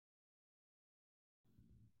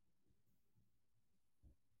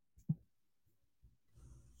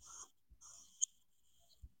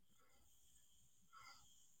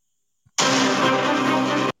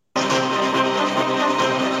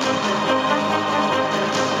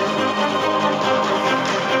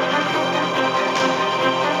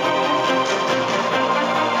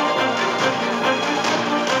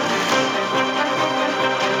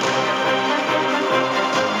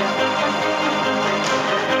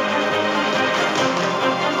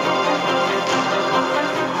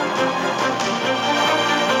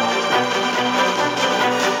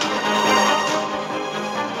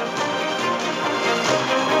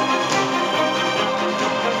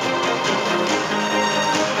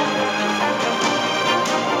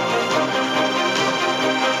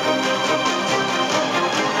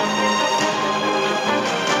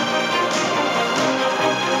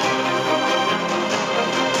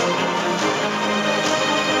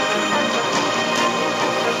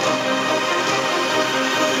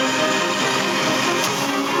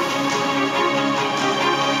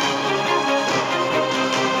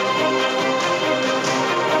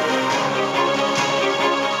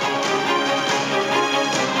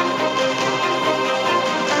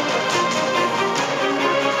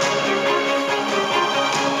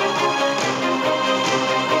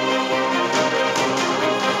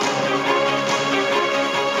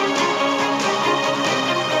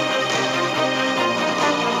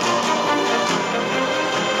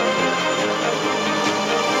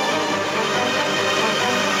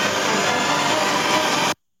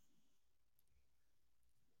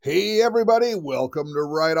Hey everybody, welcome to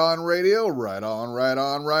Right On Radio. Right on, right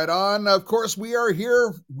on, right on. Of course, we are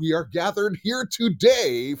here. We are gathered here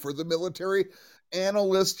today for the Military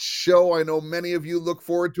Analyst Show. I know many of you look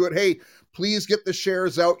forward to it. Hey, please get the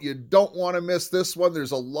shares out. You don't want to miss this one.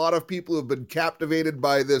 There's a lot of people who have been captivated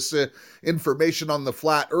by this information on the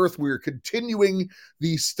flat earth. We're continuing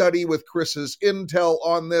the study with Chris's intel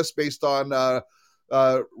on this based on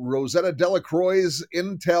Rosetta Delacroix's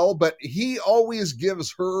intel, but he always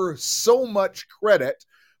gives her so much credit.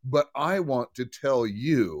 But I want to tell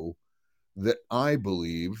you that I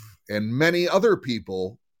believe, and many other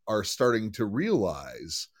people are starting to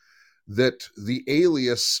realize, that the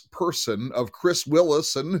alias person of Chris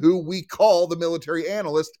Willison, who we call the military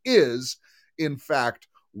analyst, is, in fact,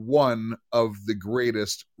 one of the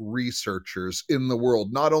greatest researchers in the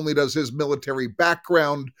world. Not only does his military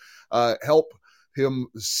background help him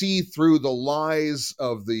see through the lies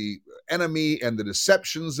of the enemy and the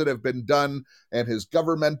deceptions that have been done and his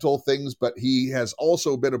governmental things, but he has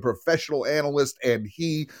also been a professional analyst and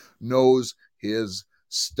he knows his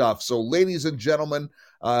stuff. So, ladies and gentlemen,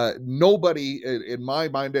 nobody in my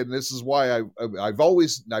mind, and this is why I've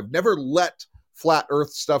never let flat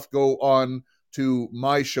earth stuff go on to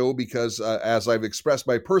my show, because as I've expressed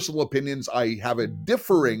my personal opinions, I have a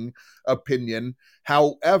differing opinion.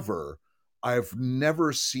 However, I've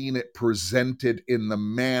never seen it presented in the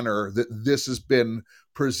manner that this has been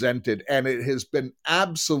presented, and it has been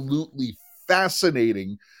absolutely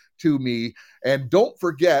fascinating to me. And don't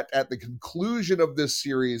forget, at the conclusion of this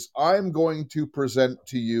series, I'm going to present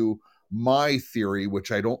to you my theory,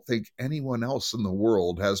 which I don't think anyone else in the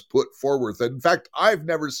world has put forward. In fact, I've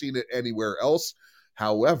never seen it anywhere else.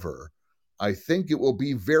 However, I think it will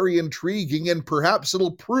be very intriguing, and perhaps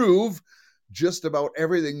it'll prove just about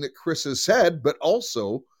everything that Chris has said, but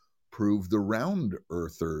also prove the round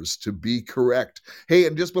earthers to be correct. Hey,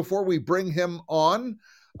 and just before we bring him on,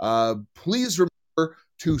 please remember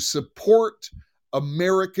to support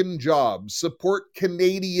American jobs, support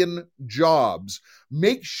Canadian jobs.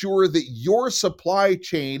 Make sure that your supply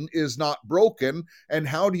chain is not broken. And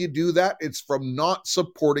how do you do that? It's from not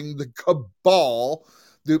supporting the cabal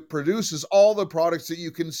that produces all the products that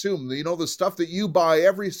you consume. You know, the stuff that you buy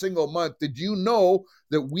every single month. Did you know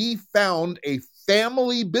that we found a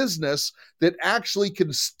family business that actually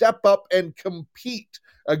can step up and compete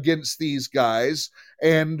against these guys?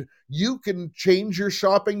 And you can change your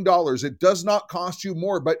shopping dollars. It does not cost you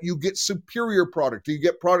more, but you get superior product. You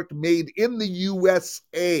get product made in the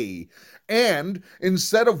USA. And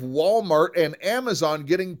instead of Walmart and Amazon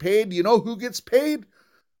getting paid, you know who gets paid?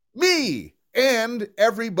 Me and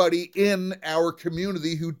everybody in our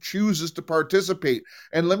community who chooses to participate.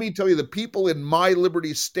 And let me tell you, the people in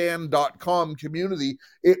mylibertystand.com community,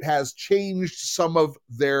 it has changed some of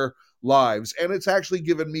their lives, and it's actually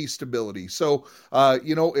given me stability. So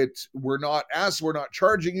we're not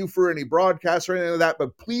charging you for any broadcasts or anything like that,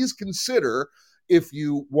 but please consider, if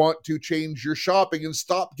you want to change your shopping and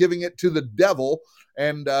stop giving it to the devil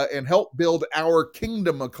and help build our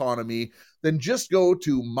kingdom economy, then just go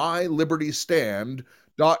to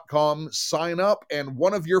mylibertystand.com, sign up, and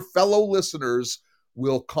one of your fellow listeners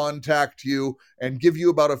will contact you and give you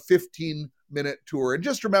about a 15-minute tour. And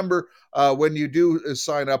just remember, when you do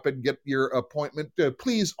sign up and get your appointment,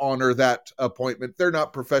 please honor that appointment. They're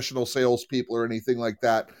not professional salespeople or anything like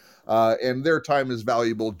that, and their time is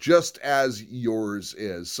valuable just as yours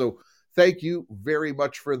is. So thank you very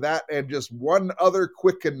much for that. And just one other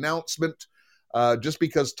quick announcement, just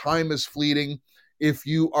because time is fleeting. If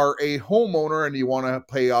you are a homeowner and you want to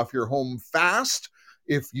pay off your home fast,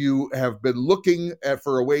 if you have been looking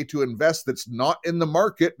for a way to invest that's not in the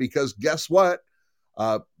market, because guess what?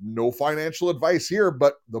 No financial advice here,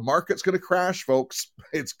 but the market's going to crash, folks.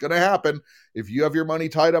 It's going to happen. If you have your money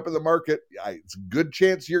tied up in the market, it's a good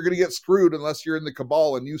chance you're going to get screwed unless you're in the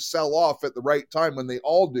cabal and you sell off at the right time, when they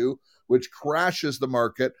all do, which crashes the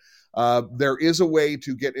market. There is a way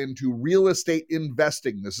to get into real estate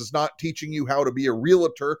investing. This is not teaching you how to be a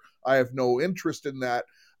realtor. I have no interest in that.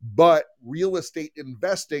 But real estate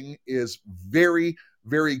investing is very,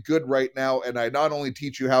 very good right now. And I not only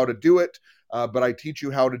teach you how to do it, but I teach you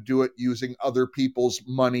how to do it using other people's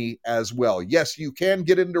money as well. Yes, you can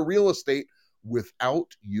get into real estate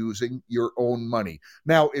without using your own money.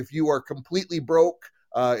 Now, if you are completely broke,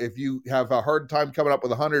 if you have a hard time coming up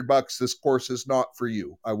with $100, this course is not for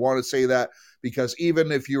you. I want to say that, because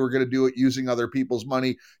even if you were going to do it using other people's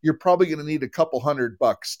money, you're probably going to need a couple $100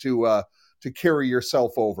 to carry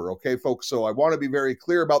yourself over. Okay, folks? So I want to be very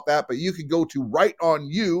clear about that, but you can go to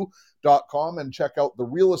rightonYou.com and check out the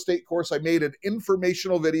real estate course. I made an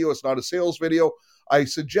informational video. It's not a sales video. I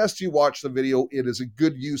suggest you watch the video. It is a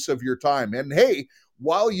good use of your time. And hey,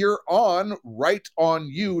 while you're on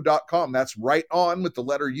rightonU.com, that's right on with the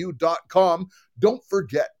letter U.com, don't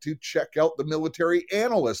forget to check out the Military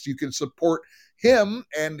Analyst. You can support him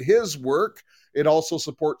and his work. It also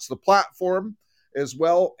supports the platform as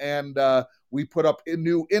well. And we put up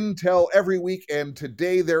new intel every week. And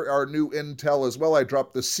today there are new intel as well. I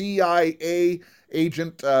dropped the CIA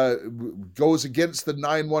agent goes against the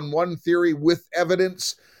 911 theory with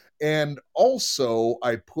evidence. And also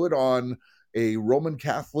I put on a Roman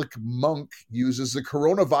Catholic monk uses the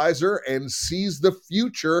coronavisor and sees the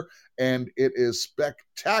future, and it is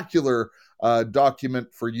spectacular document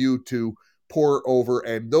for you to pour over,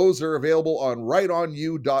 and those are available on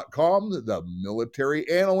rightonU.com, the Military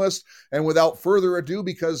Analyst. And without further ado,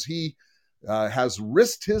 because he has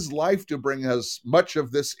risked his life to bring us much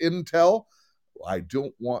of this intel, I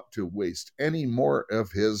don't want to waste any more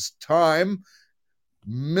of his time.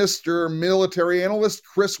 Mr. Military Analyst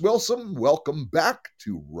Chris Wilson, welcome back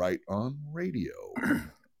to Right On Radio.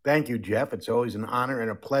 Thank you, Jeff. It's always an honor and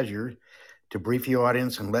a pleasure to brief your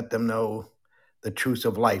audience and let them know the truths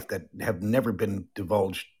of life that have never been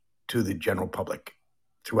divulged to the general public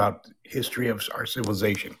throughout the history of our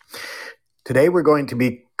civilization. Today, we're going to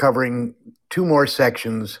be covering two more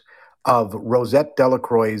sections of Rosette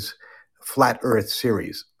Delacroix's Flat Earth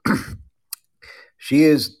series. She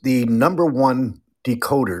is the number one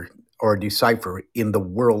decoder or decipher in the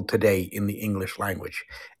world today in the English language.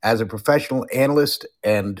 As a professional analyst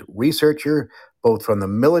and researcher, both from the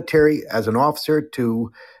military as an officer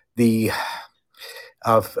to the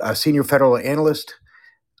a senior federal analyst,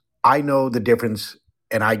 I know the difference,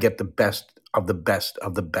 and I get the best of the best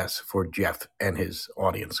of the best for Jeff and his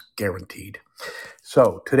audience, guaranteed.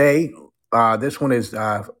 So today, this one is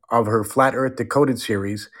of her Flat Earth Decoded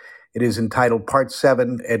series. It is entitled Part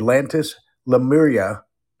 7, Atlantis, Lemuria,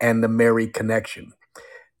 and the Mary Connection.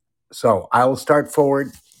 So I will start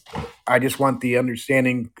forward. I just want the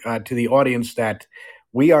understanding to the audience that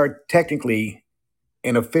we are technically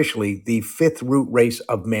and officially the fifth root race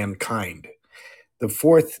of mankind. The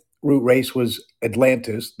fourth root race was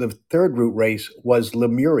Atlantis. The third root race was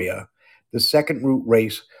Lemuria. The second root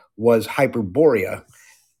race was Hyperborea.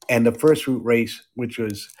 And the first root race, which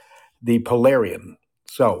was the Polarian.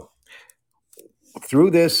 So through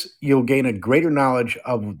this, you'll gain a greater knowledge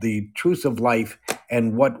of the truths of life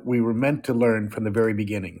and what we were meant to learn from the very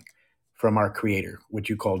beginning from our creator, which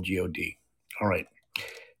you call God. All right.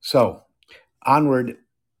 So onward,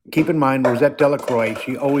 keep in mind, Rosette Delacroix,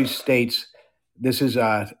 she always states, this is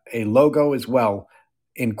a logo as well,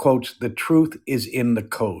 in quotes, the truth is in the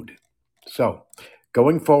code. So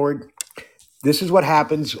going forward, this is what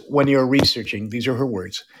happens when you're researching, these are her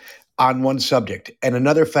words, on one subject, and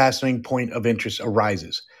another fascinating point of interest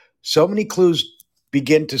arises. So many clues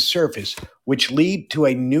begin to surface, which lead to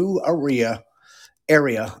a new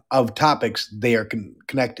area of topics they are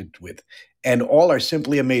connected with, and all are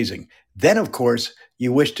simply amazing. Then, of course,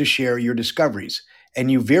 you wish to share your discoveries,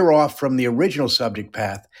 and you veer off from the original subject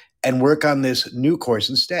path and work on this new course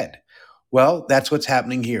instead. Well, that's what's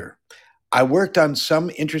happening here. I worked on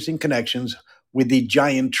some interesting connections with the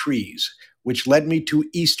giant trees, which led me to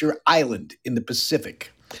Easter Island in the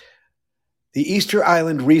Pacific. The Easter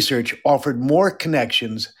Island research offered more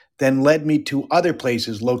connections than led me to other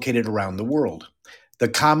places located around the world. The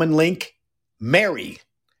common link, Mary.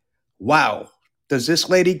 Wow, does this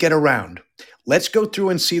lady get around? Let's go through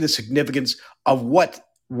and see the significance of what,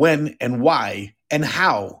 when, and why, and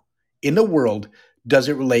how in the world does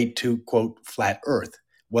it relate to, quote, flat Earth.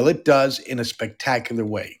 Well, it does in a spectacular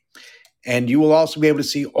way. And you will also be able to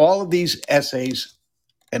see all of these essays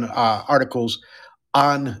and articles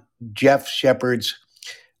on Jeff Shepard's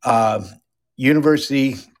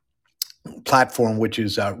university platform, which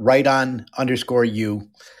is righton_u.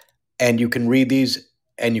 And you can read these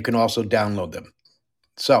and you can also download them.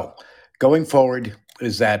 So going forward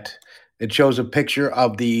is that it shows a picture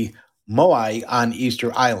of the Moai on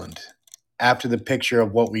Easter Island after the picture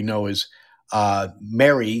of what we know is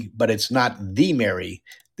Mary, but it's not the Mary.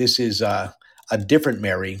 This is a different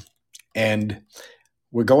Mary. And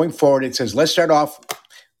we're going forward. It says, let's start off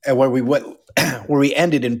at where we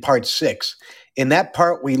ended in part 6. In that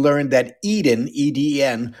part, we learned that Eden,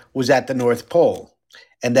 E-D-E-N, was at the North Pole,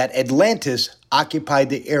 and that Atlantis occupied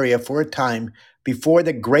the area for a time before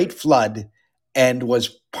the Great Flood and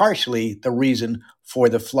was partially the reason for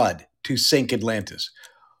the flood to sink Atlantis.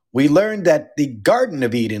 We learned that the Garden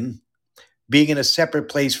of Eden, being in a separate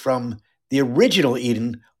place from the original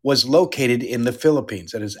Eden, was located in the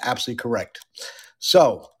Philippines. That is absolutely correct.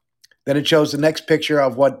 So then it shows the next picture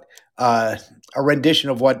of what a rendition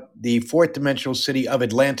of what the fourth dimensional city of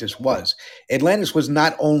Atlantis was. Atlantis was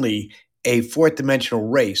not only a fourth dimensional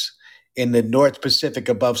race in the North Pacific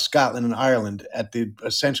above Scotland and Ireland at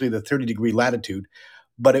essentially the 30-degree latitude,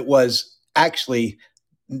 but it was actually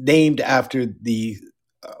named after the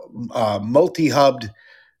multi-hubbed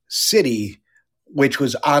city, which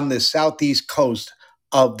was on the southeast coast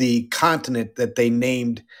of the continent that they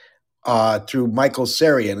named through Michael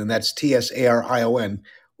Sarion, and that's Tsarion,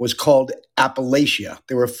 was called Appalachia.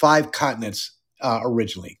 There were 5 continents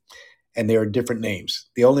originally, and there are different names.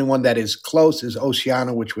 The only one that is close is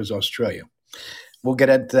Oceania, which was Australia. We'll get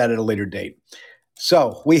into that at a later date.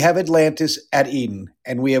 So we have Atlantis at Eden,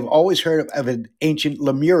 and we have always heard of an ancient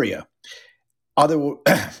Lemuria,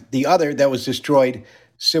 the other that was destroyed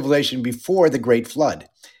civilization before the Great Flood.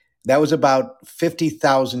 That was about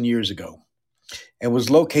 50,000 years ago and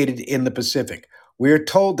was located in the Pacific. We are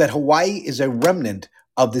told that Hawaii is a remnant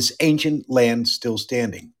of this ancient land still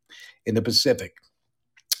standing in the Pacific.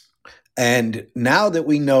 And now that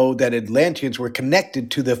we know that Atlanteans were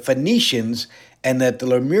connected to the Phoenicians and that the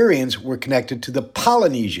Lemurians were connected to the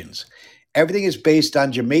Polynesians, everything is based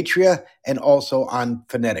on gematria and also on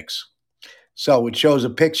phonetics. So it shows a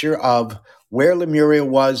picture of where Lemuria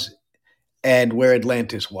was and where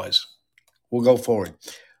Atlantis was. We'll go forward.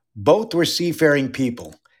 Both were seafaring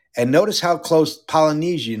people. And notice how close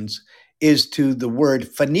Polynesians is to the word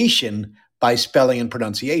Phoenician by spelling and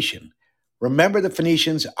pronunciation. Remember, the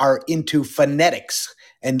Phoenicians are into phonetics,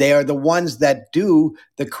 and they are the ones that do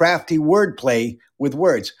the crafty wordplay with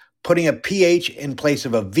words, putting a PH in place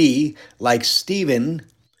of a V, like Stephen,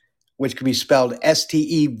 which can be spelled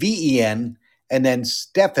Steven, and then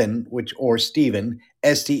Stephen, or Stephen,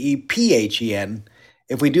 Stephen.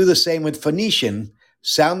 If we do the same with Phoenician,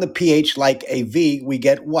 sound the PH like a V, we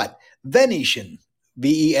get what? Venetian,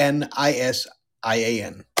 Venisian,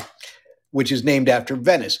 which is named after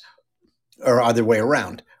Venice, or other way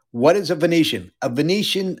around. What is a Venetian? A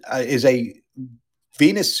Venetian is a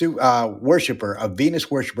Venus worshiper.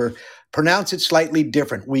 Pronounce it slightly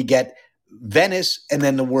different. We get Venice and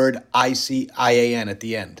then the word Ican at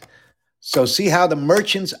the end. So see how the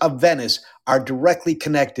merchants of Venice are directly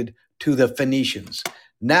connected to the Phoenicians.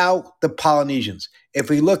 Now the Polynesians. If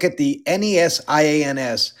we look at the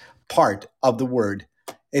Nesians part of the word,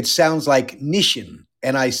 it sounds like Nishan,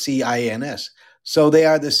 Nicins. So they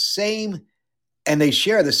are the same, and they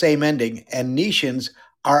share the same ending, and Nishans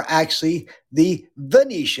are actually the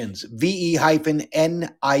Venetians,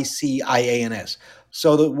 VE-NICIANS.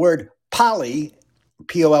 So the word poly,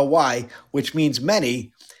 P-O-L-Y, which means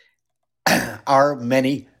many, are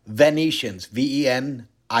many Venetians,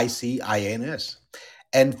 VENICIANS.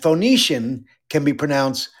 And Phoenician can be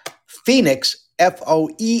pronounced Phoenix,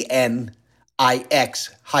 Phoenix-IAN.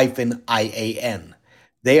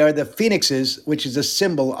 They are the phoenixes, which is a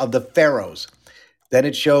symbol of the pharaohs. Then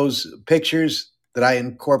it shows pictures that I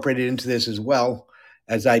incorporated into this as well,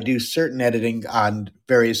 as I do certain editing on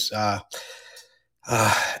various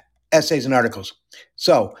essays and articles.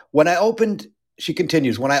 So when I opened, she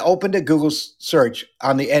continues, when I opened a Google search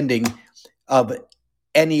on the ending of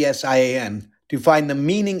Nesian to find the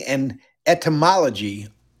meaning and etymology,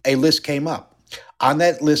 a list came up. On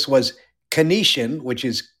that list was Keynesian, which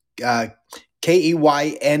is Keynesian,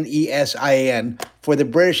 for the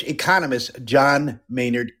British economist John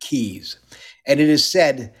Maynard Keynes. And it is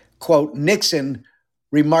said, quote, Nixon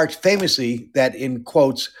remarked famously that, in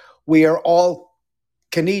quotes, we are all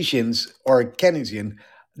Keynesians or Keynesian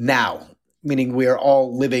now, meaning we are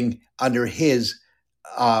all living under his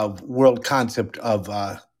world concept of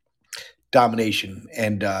domination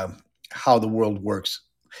and how the world works.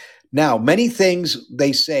 Now, many things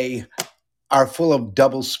they say are full of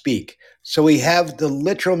double speak. So we have the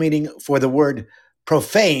literal meaning for the word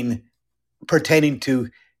profane pertaining to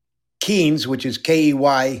Keynes, which is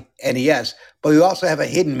Keynes, but we also have a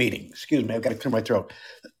hidden meaning. Excuse me, I've got to clear my throat.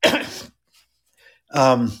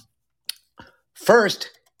 First,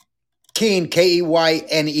 Keyne,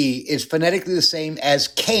 Keyne, is phonetically the same as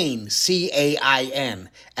Cain, Cain,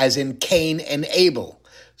 as in Cain and Abel.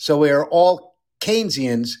 So we are all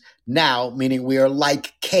Keynesians now, meaning we are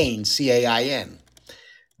like Cain, Cain.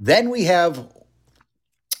 Then we are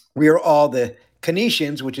all the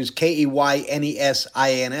Keynesians, which is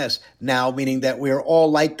Keynesins, now, meaning that we are all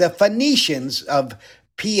like the Phoenicians of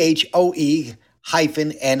Phoe-Nicins.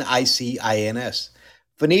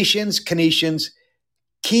 Phoenicians, Keynesians,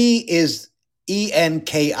 Key is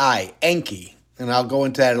Enki, Enki, and I'll go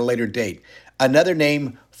into that at a later date. Another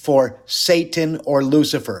name for Satan or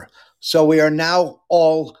Lucifer. So we are now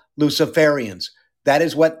all Luciferians. That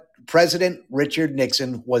is what President Richard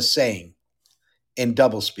Nixon was saying. in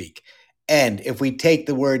doublespeak. And if we take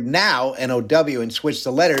the word now, N-O-W, and switch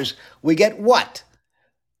the letters, we get what?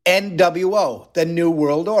 NWO, the New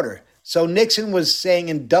World Order. So Nixon was saying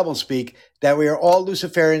in doublespeak that we are all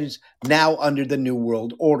Luciferians now under the New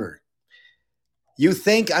World Order. You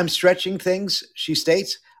think I'm stretching things, she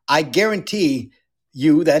states. I guarantee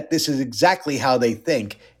you that this is exactly how they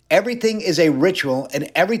think. Everything is a ritual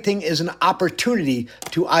and everything is an opportunity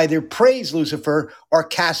to either praise Lucifer or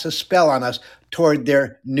cast a spell on us toward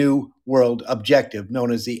their New World objective,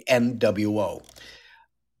 known as the NWO.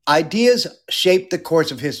 Ideas shape the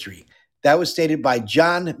course of history. That was stated by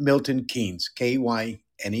John Milton Keynes,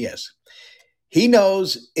 K-Y-N-E-S. He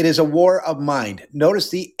knows it is a war of mind. Notice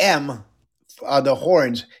the M, the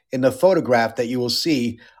horns in the photograph that you will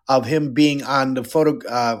see of him being on the photo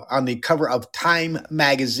on the cover of Time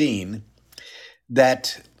magazine.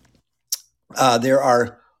 That there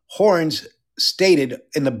are horns stated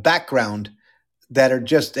in the background that are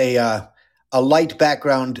just a light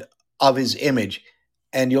background of his image.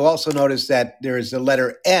 And you'll also notice that there is the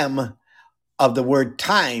letter M of the word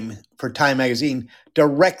time for Time magazine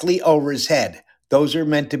directly over his head. Those are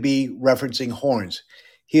meant to be referencing horns.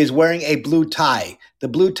 He is wearing a blue tie. The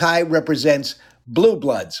blue tie represents blue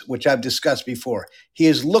bloods, which I've discussed before. He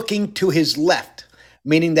is looking to his left,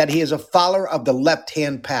 meaning that he is a follower of the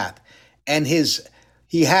left-hand path. And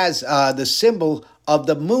he has the symbol of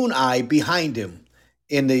the moon eye behind him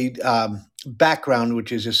in the background,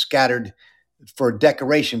 which is just scattered for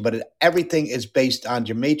decoration, but everything is based on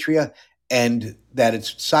gematria and that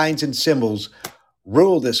its signs and symbols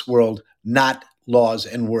rule this world, not laws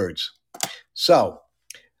and words. So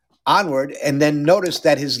onward, and then notice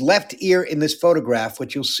that his left ear in this photograph,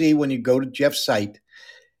 which you'll see when you go to Jeff's site,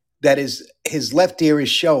 that is his left ear is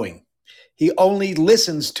showing. He only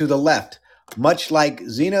listens to the left, much like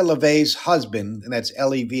Zena LeVay's husband, and that's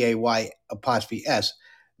Levay''S,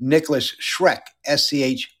 Nicholas Schreck,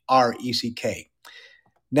 Schreck.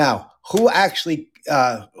 Now, who actually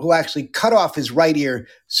cut off his right ear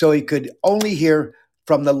so he could only hear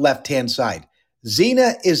from the left-hand side?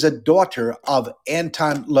 Zena is a daughter of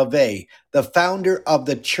Anton LaVey, the founder of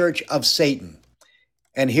the Church of Satan.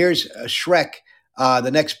 And here's Schreck, the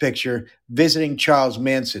next picture, visiting Charles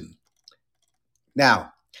Manson.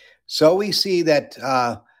 Now, so we see that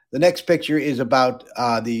the next picture is about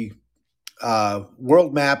the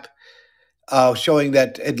world map showing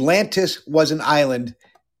that Atlantis was an island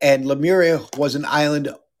and Lemuria was an island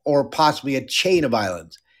or possibly a chain of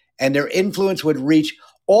islands. And their influence would reach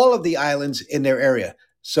all of the islands in their area.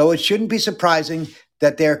 So it shouldn't be surprising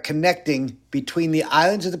that they're connecting between the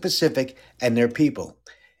islands of the Pacific and their people.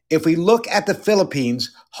 If we look at the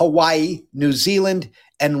Philippines, Hawaii, New Zealand,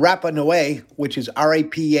 and Rapa Nui, which is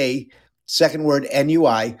R-A-P-A, second word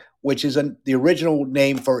N-U-I, which is the original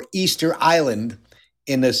name for Easter Island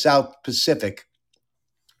in the South Pacific,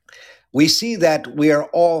 we see that we are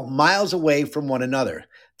all miles away from one another.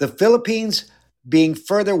 The Philippines being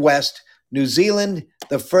further west, New Zealand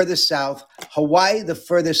the furthest south, Hawaii the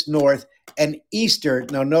furthest north, and Easter,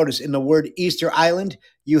 now notice in the word Easter Island,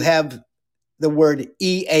 you have the word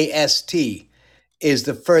E-A-S-T, is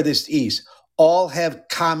the furthest east. All have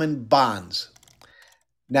common bonds.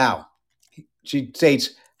 Now, she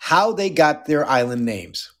states how they got their island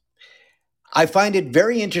names. I find it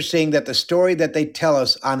very interesting that the story that they tell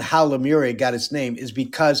us on how Lemuria got its name is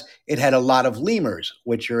because it had a lot of lemurs,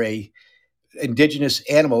 which are a indigenous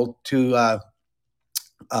animal to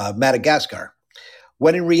Madagascar,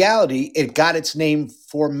 when in reality, it got its name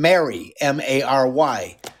for Mary,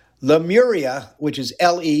 M-A-R-Y. Lemuria, which is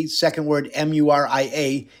L-E, second word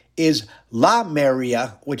M-U-R-I-A, is La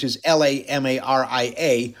Maria, which is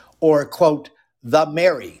L-A-M-A-R-I-A, or, quote, the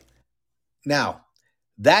Mary. Now,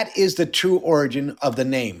 that is the true origin of the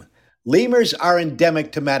name. Lemurs are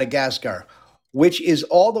endemic to Madagascar, which is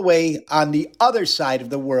all the way on the other side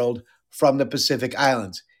of the world from the Pacific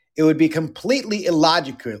Islands. It would be completely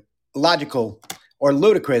illogical or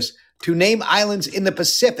ludicrous to name islands in the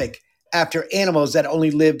Pacific after animals that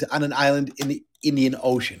only lived on an island in the Indian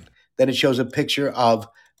Ocean. Then it shows a picture of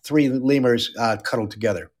three lemurs cuddled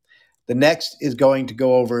together. The next is going to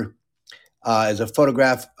go over as a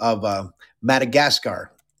photograph of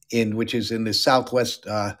Madagascar, which is in the southwest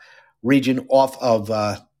region off of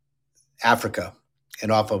Africa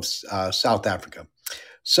and off of South Africa.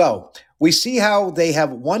 So we see how they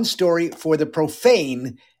have one story for the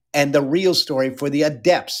profane and the real story for the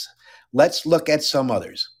adepts. Let's look at some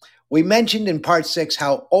others. We mentioned in part 6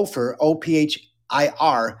 how Ophir,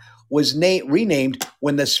 O-P-H-I-R, was renamed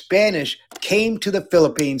when the Spanish came to the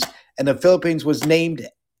Philippines, and the Philippines was named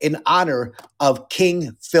in honor of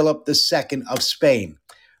King Philip II of Spain.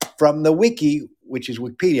 From the wiki, which is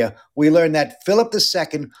Wikipedia, we learn that Philip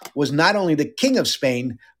II was not only the king of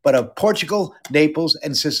Spain, but of Portugal, Naples,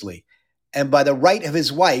 and Sicily. And by the right of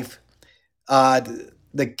his wife,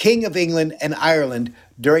 the King of England and Ireland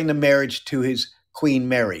during the marriage to his Queen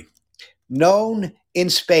Mary. Known in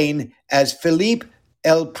Spain as Felipe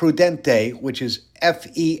el Prudente, which is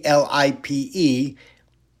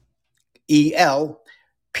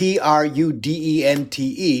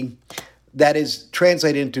Felipprudente, that is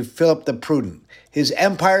translated into Philip the Prudent. His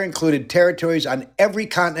empire included territories on every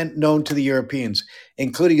continent known to the Europeans,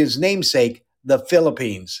 including his namesake, the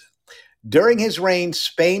Philippines. During his reign,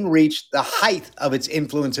 Spain reached the height of its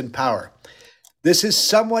influence and power. This is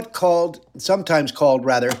sometimes called,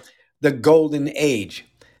 the Golden Age.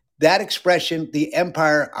 That expression, the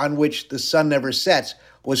empire on which the sun never sets,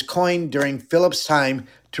 was coined during Philip's time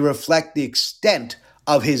to reflect the extent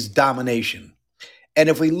of his domination. And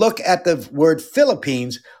if we look at the word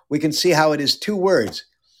Philippines, we can see how it is two words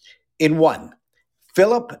in one.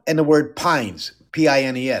 Philip and the word pines,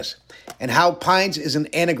 P-I-N-E-S, and how pines is an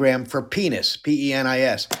anagram for penis,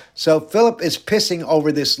 P-E-N-I-S. So Philip is pissing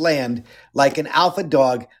over this land like an alpha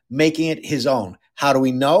dog, making it his own. How do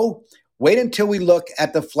we know? Wait until we look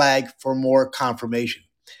at the flag for more confirmation.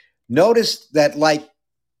 Notice that like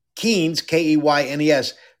Keynes,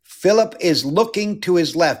 K-E-Y-N-E-S, Philip is looking to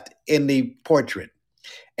his left in the portrait,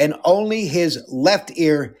 and only his left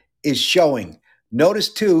ear is showing.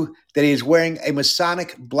 Notice, too, that he is wearing a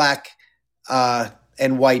Masonic black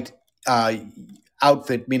and white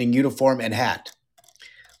outfit, meaning uniform and hat.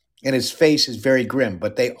 And his face is very grim,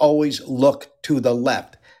 but they always look to the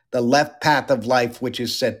left path of life, which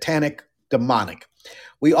is satanic, demonic.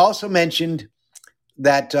 We also mentioned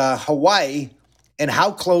that Hawaii and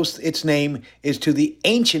how close its name is to the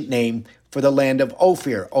ancient name for the land of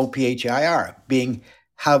Ophir, O-P-H-I-R, being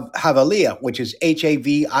Havalia, which is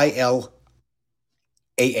H-A-V-I-L-A-H.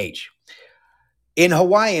 In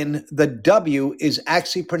Hawaiian, the W is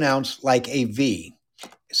actually pronounced like a V.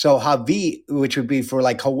 So Havi, which would be for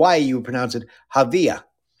like Hawaii, you would pronounce it Havia,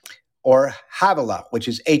 or Havala, which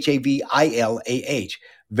is H-A-V-I-L-A-H.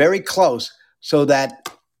 Very close, so that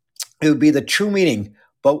it would be the true meaning.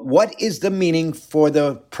 But what is the meaning for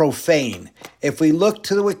the profane? If we look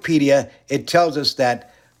to the Wikipedia, it tells us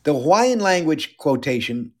that the Hawaiian language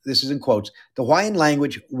quotation, this is in quotes, the Hawaiian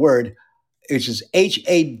language word, which is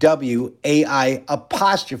H-A-W-A-I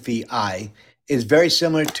apostrophe I, is very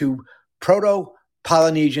similar to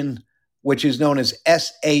Proto-Polynesian, which is known as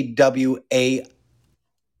S-A-W-A-I-K-I,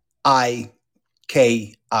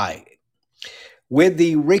 with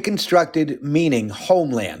the reconstructed meaning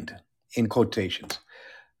homeland, in quotations.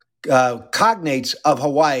 Cognates of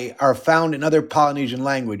Hawaii are found in other Polynesian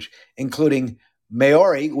language, including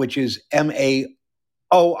Maori, which is M-A-O-R-I,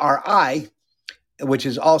 which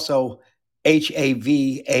is also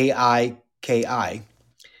H-A-V-A-I-K-I,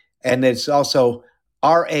 and it's also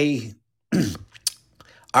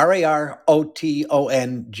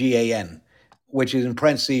R-A-R-O-T-O-N-G-A-N, which is in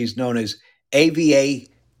parentheses known as A-V-A-L-I-K-I.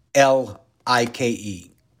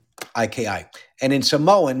 And in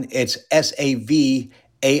Samoan, it's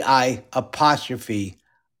S-A-V-A-I apostrophe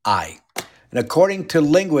I. And according to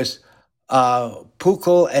linguists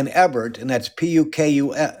Pukul and Ebert, and that's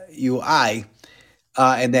P-U-K-U-I,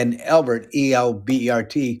 and then Elbert,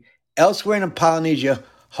 E-L-B-E-R-T, elsewhere in Polynesia,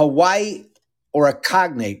 Hawaii, or a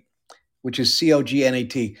cognate, which is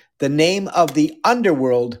C-O-G-N-A-T, the name of the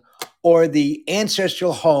underworld or the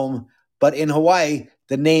ancestral home, but in Hawaii,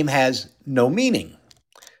 the name has no meaning.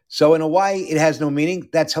 So in Hawaii, it has no meaning.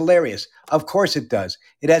 That's hilarious. Of course it does.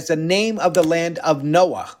 It has the name of the land of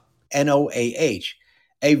Noah, N-O-A-H,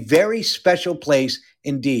 a very special place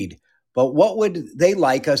indeed. But what would they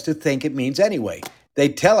like us to think it means anyway? They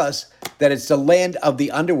tell us that it's the land of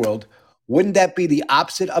the underworld. Wouldn't that be the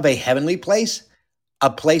opposite of a heavenly place? A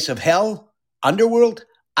place of hell? Underworld?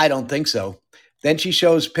 I don't think so. Then she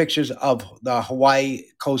shows pictures of the Hawaii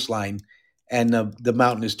coastline and the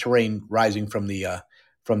mountainous terrain rising from the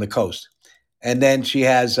coast. And then she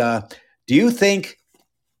has,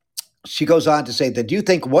 she goes on to say that, do you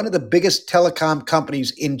think one of the biggest telecom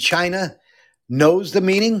companies in China knows the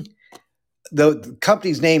meaning? The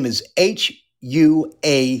company's name is H-U-A-W-E-I,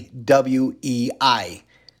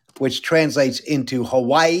 which translates into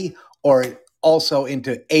Hawaii or also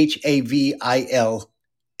into H-A-V-I-L-A-H.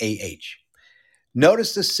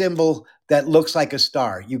 Notice the symbol that looks like a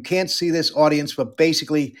star. You can't see this, audience, but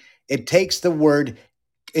basically it takes the word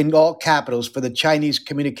in all capitals for the Chinese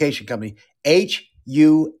communication company, H-U-A-W-E-I.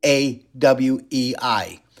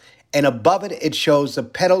 And above it, it shows the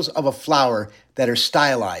petals of a flower that are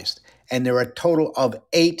stylized. And there are a total of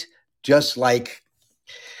 8, just like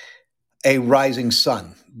a rising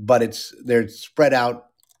sun, but they're spread out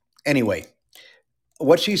anyway.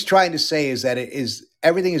 What she's trying to say is that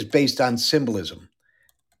everything is based on symbolism,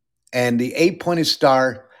 and the eight-pointed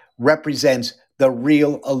star represents the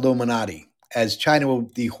real Illuminati. As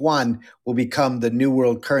the yuan will become the new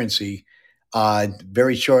world currency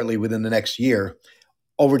very shortly within the next year,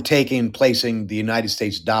 overtaking and placing the United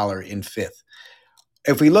States dollar in fifth.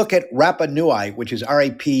 If we look at Rapa Nui, which is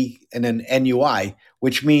RAP and then NUI,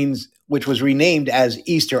 which was renamed as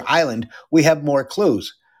Easter Island, we have more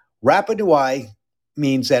clues. Rapa Nui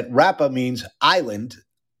means that Rapa means island,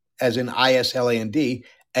 as in ISLAND,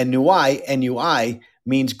 and Nui, NUI,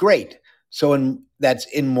 means great. So that's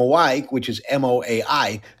in Moai, which is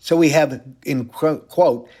MOAI. So we have, in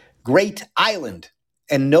quote, great island.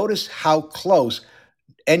 And notice how close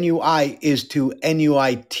NUI is to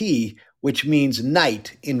NUIT, which means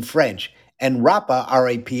night in French. And Rapa,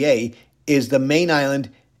 RAPA, is the main island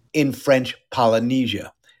in French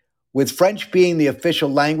Polynesia. With French being the official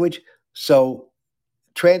language, so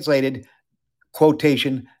translated,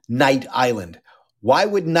 quotation, Night Island. Why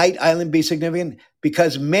would Night Island be significant?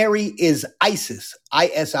 Because Mary is Isis,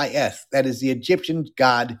 ISIS. That is the Egyptian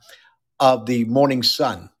god of the morning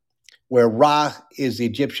sun, where Ra is the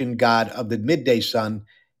Egyptian god of the midday sun,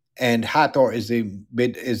 and Hathor is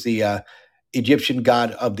the Egyptian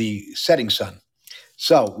god of the setting sun.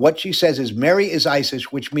 So what she says is Mary is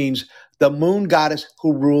Isis, which means the moon goddess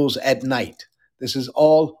who rules at night. This is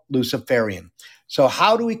all Luciferian. So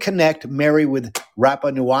how do we connect Mary with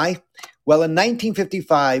Rapa Nui? Well, in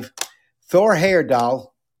 1955, Thor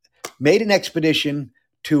Heyerdahl made an expedition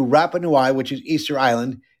to Rapa Nui, which is Easter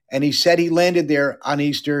Island, and he said he landed there on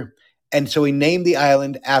Easter, and so he named the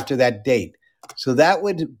island after that date. So that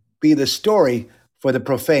would be the story for the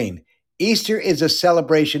profane. Easter is a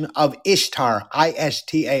celebration of Ishtar,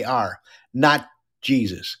 Istar, not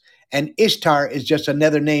Jesus. And Ishtar is just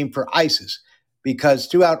another name for Isis, because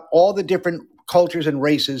throughout all the different cultures and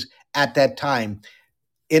races at that time,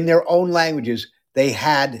 in their own languages, they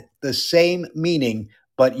had the same meaning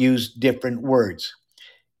but used different words.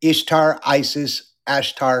 Ishtar, Isis,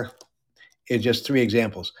 Ashtar is just three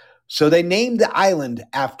examples. So they named the island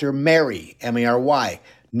after Mary, Mary.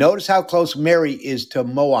 Notice how close Mary is to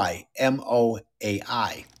Moai,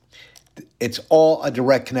 Moai. It's all a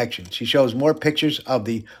direct connection. She shows more pictures of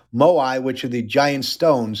the Moai, which are the giant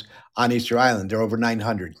stones on Easter Island. They're over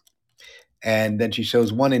 900. And then she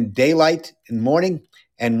shows one in daylight in the morning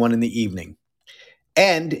and one in the evening.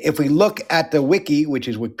 And if we look at the wiki, which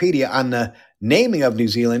is Wikipedia, on the naming of New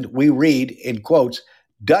Zealand, we read, in quotes,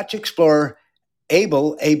 Dutch explorer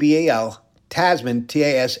Abel, Abal, Tasman,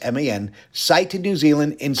 Tasman, sighted New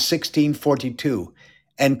Zealand in 1642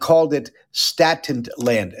 and called it Staten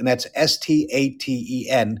Land, and that's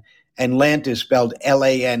Staten, and land is spelled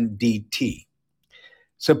Landt.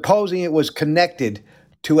 Supposing it was connected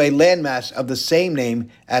to a landmass of the same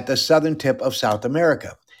name at the southern tip of South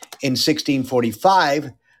America. In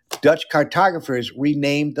 1645, Dutch cartographers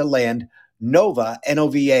renamed the land Nova,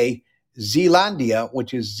 Nova, Zeelandia,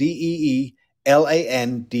 which is Zeelandia,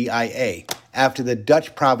 after the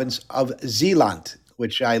Dutch province of Zeeland,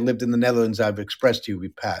 which I lived in the Netherlands, I've expressed to you, we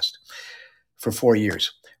passed for 4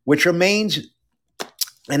 years, which remains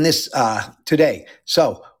in this today.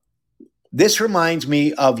 So this reminds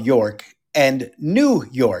me of York and New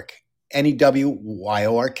York,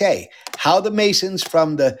 Newyork, how the Masons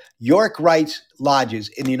from the York Rites lodges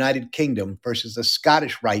in the United Kingdom versus the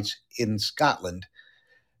Scottish Rites in Scotland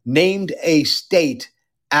named a state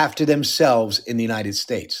after themselves in the United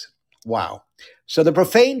States. Wow. So the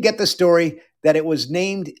profane get the story that it was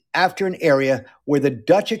named after an area where the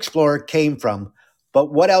Dutch explorer came from,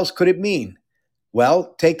 but what else could it mean?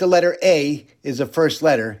 Well, take the letter A is the first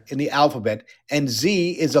letter in the alphabet, and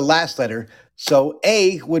Z is the last letter, so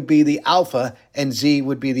A would be the alpha, and Z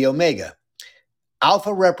would be the omega.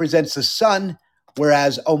 Alpha represents the sun,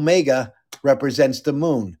 whereas omega represents the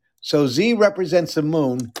moon. So Z represents the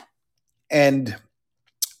moon, and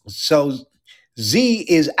so Z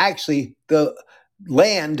is actually the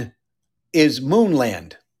land is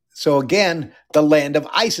Moonland. So again, the land of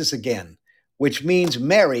Isis again, which means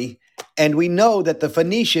Mary. And we know that the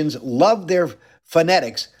Phoenicians loved their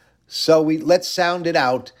phonetics. So let's sound it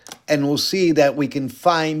out, and we'll see that we can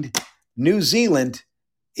find New Zealand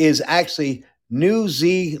is actually New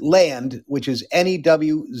Zealand, which is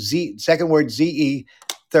N-E-W-Z, second word Z-E,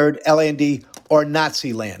 third L-A-N-D, or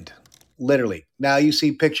Nazi land, literally. Now you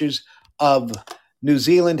see pictures of New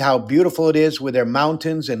Zealand, how beautiful it is with their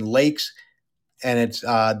mountains and lakes. And it's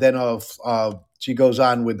then she goes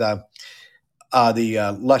on with the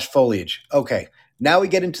lush foliage. Okay, now we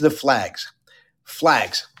get into the flags.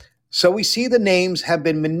 Flags. So we see the names have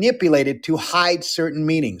been manipulated to hide certain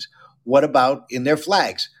meanings. What about in their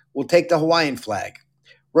flags? We'll take the Hawaiian flag.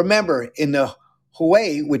 Remember, in the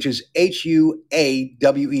Hawaii, which is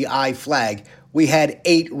Huawei flag, we had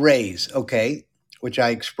 8 rays, okay, which I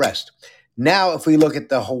expressed. Now, if we look at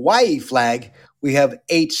the Hawaii flag, we have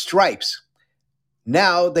 8 stripes.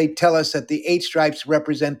 Now they tell us that the 8 stripes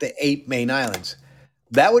represent the 8 main islands.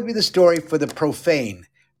 That would be the story for the profane.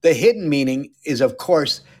 The hidden meaning is, of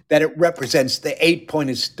course, that it represents the 8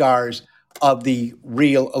 pointed stars of the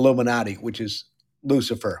real Illuminati, which is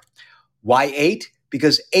Lucifer. Why 8?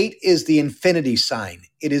 Because 8 is the infinity sign.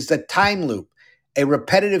 It is the time loop, a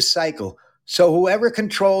repetitive cycle. So whoever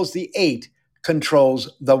controls the 8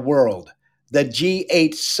 controls the world. The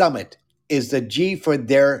G8 summit is the G for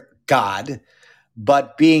their God,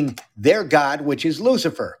 but being their God, which is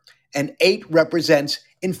Lucifer. And 8 represents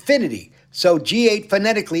infinity. So G8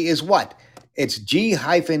 phonetically is what? It's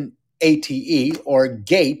G-ATE or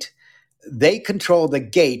gate. They control the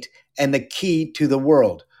gate and the key to the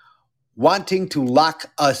world, wanting to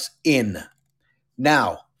lock us in.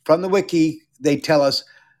 Now, from the wiki, they tell us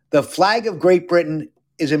the flag of Great Britain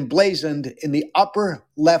is emblazoned in the upper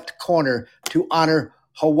left corner to honor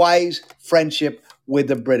Hawaii's friendship with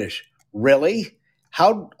the British. Really?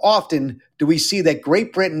 How often do we see that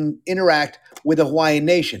Great Britain interact with the Hawaiian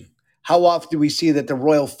nation? How often do we see that the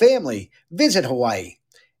royal family visit Hawaii?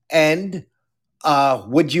 And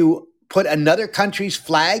would you put another country's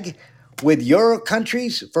flag with your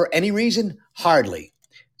country's for any reason? Hardly.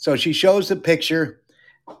 So she shows the picture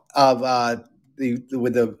of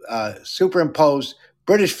with the superimposed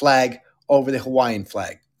British flag over the Hawaiian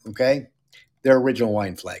flag. Okay, their original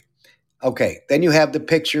Hawaiian flag. Okay, then you have the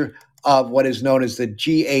picture of what is known as the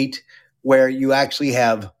G8, where you actually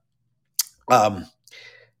have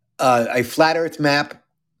a flat Earth map,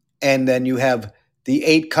 and then you have the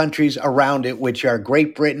 8 countries around it, which are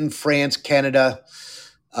Great Britain, France, Canada,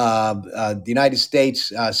 the United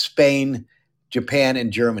States, Spain, Japan,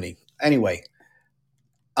 and Germany. Anyway,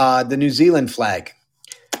 the New Zealand flag.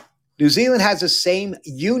 New Zealand has the same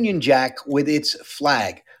Union Jack with its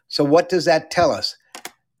flag. So what does that tell us?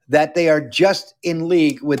 That they are just in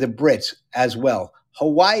league with the Brits as well.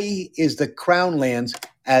 Hawaii is the crown lands,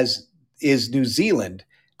 as is New Zealand,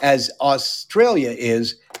 as Australia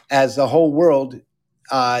is, as the whole world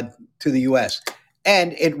to the U.S.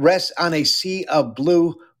 And it rests on a sea of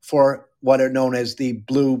blue for what are known as the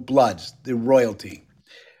blue bloods, the royalty.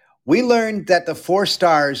 We learned that the 4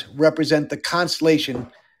 stars represent the constellation.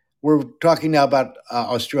 We're talking now about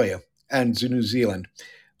Australia and New Zealand.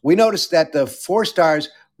 We noticed that the 4 stars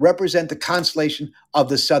represent the constellation of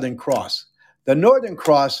the Southern Cross. The Northern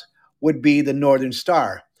Cross would be the Northern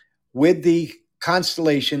Star with the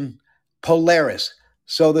constellation Polaris.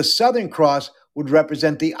 So the Southern Cross would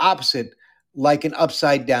represent the opposite, like an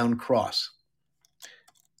upside down cross.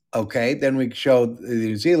 Okay, then we show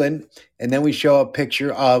New Zealand, and then we show a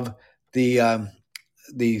picture of the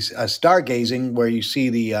stargazing, where you see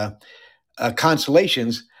the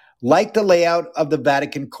constellations, like the layout of the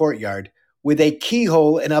Vatican courtyard, with a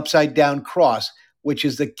keyhole and upside down cross, which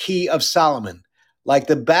is the key of Solomon, like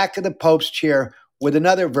the back of the Pope's chair, with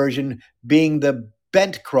another version being the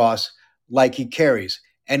bent cross, like he carries.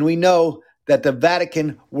 And we know that the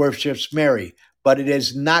Vatican worships Mary, but it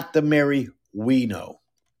is not the Mary we know.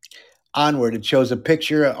 Onward, it shows a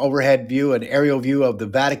picture, an overhead view, an aerial view of the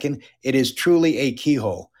Vatican. It is truly a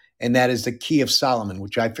keyhole, and that is the key of Solomon,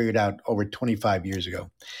 which I figured out over 25 years ago.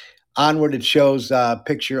 Onward, it shows a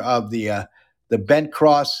picture of the bent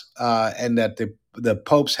cross and that the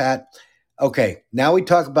Pope's hat. Okay, now we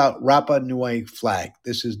talk about Rapa Nui flag.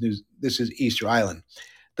 This is Easter Island.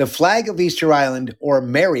 The flag of Easter Island, or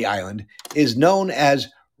Mary Island, is known as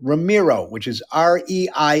Remiro, which is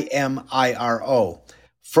Reimiro,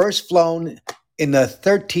 first flown in the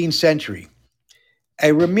 13th century.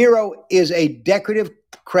 A Remiro is a decorative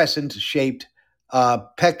crescent-shaped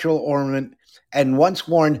pectoral ornament and once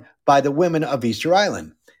worn by the women of Easter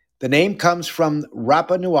Island. The name comes from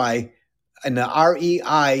Rapa Nui, and the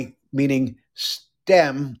REI meaning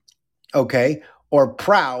stem, okay, or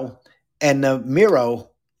prow, and the Miro,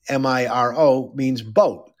 MIRO, means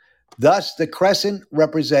boat. Thus, the crescent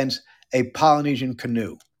represents a Polynesian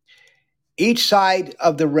canoe. Each side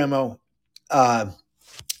of the Remo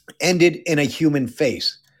ended in a human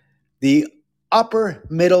face. The upper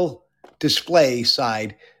middle display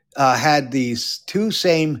side had these 2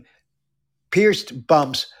 same pierced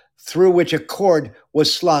bumps through which a cord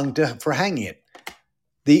was slung for hanging it.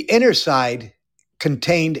 The inner side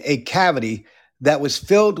contained a cavity that was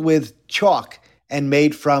filled with chalk and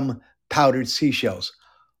made from powdered seashells.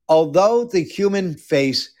 Although the human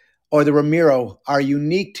face or the Ramiro are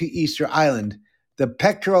unique to Easter Island. The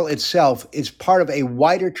pectoral itself is part of a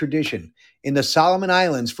wider tradition. In the Solomon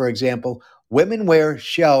Islands, for example, women wear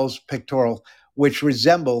shells pectoral which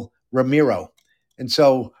resemble Ramiro. And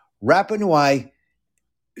so Rapa Nui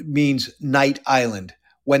means night island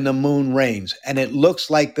when the moon reigns, and it looks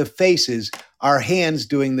like the faces are hands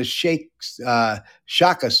doing the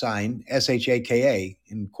shaka sign, Shaka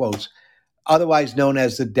in quotes, otherwise known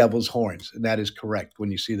as the devil's horns. And that is correct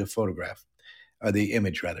when you see the photograph, or the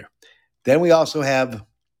image rather. Then we also have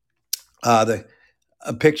a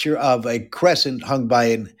picture of a crescent hung by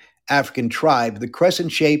an African tribe. The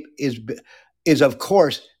crescent shape is of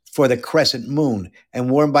course for the crescent moon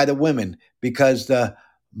and worn by the women because the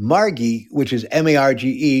Margi, which is Marge,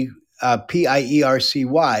 Piercy,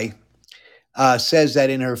 says that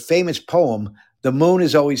in her famous poem, the moon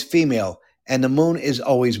is always female and the moon is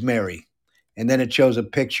always merry. And then it shows a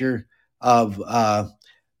picture of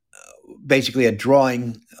basically a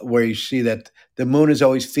drawing where you see that the moon is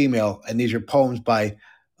always female, and these are poems by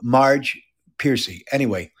Marge Piercy.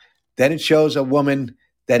 Anyway, then it shows a woman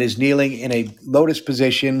that is kneeling in a lotus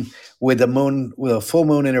position with a full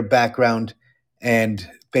moon in her background, and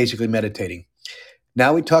basically meditating.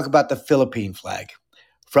 Now we talk about the Philippine flag.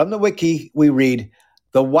 From the wiki, we read,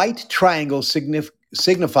 the white triangle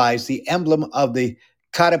signifies the emblem of the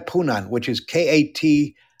Katipunan, which is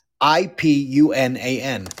Katipunan,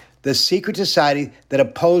 the secret society that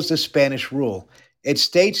opposed the Spanish rule. It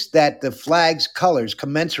states that the flag's colors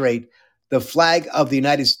commensurate the flag of the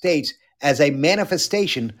United States as a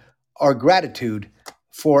manifestation or gratitude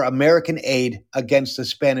for American aid against the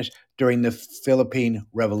Spanish during the Philippine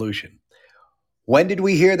Revolution. When did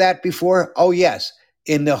we hear that before? Oh, yes,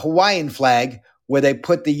 in the Hawaiian flag, where they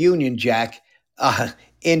put the Union Jack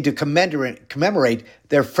in to commemorate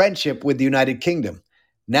their friendship with the United Kingdom.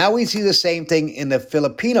 Now we see the same thing in the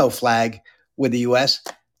Filipino flag with the U.S.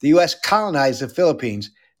 The U.S. colonized the Philippines.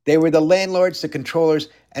 They were the landlords, the controllers,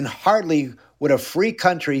 and hardly would a free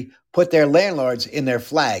country put their landlords in their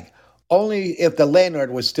flag, only if the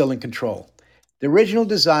landlord was still in control. The original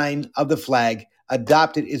design of the flag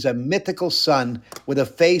adopted is a mythical sun with a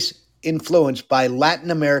face influenced by Latin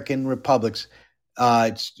American republics,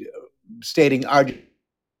 stating Argentina.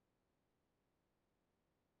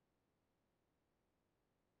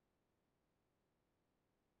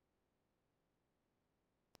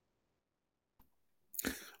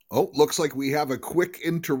 Oh, looks like we have a quick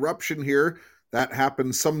interruption here. That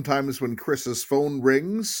happens sometimes when Chris's phone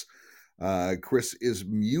rings. Chris is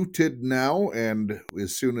muted now, and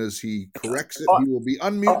as soon as he corrects it, he will be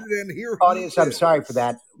unmuted. And here, audience, I'm sorry for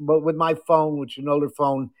that, but with my phone, which is an older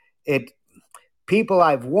phone, people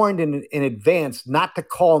I've warned in advance not to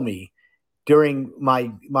call me during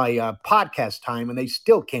my podcast time, and they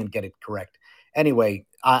still can't get it correct. Anyway,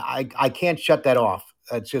 I can't shut that off.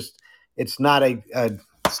 It's not a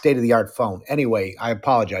state-of-the-art phone. Anyway, I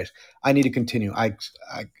apologize. I need to continue.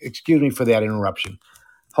 Excuse me for that interruption.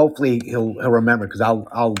 Hopefully he'll remember, because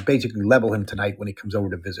I'll basically level him tonight when he comes over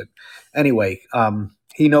to visit. Anyway,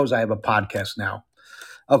 he knows I have a podcast now.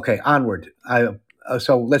 Okay, onward.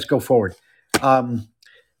 So let's go forward.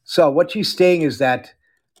 So what she's saying is that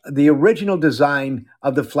the original design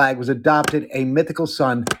of the flag was adopted a mythical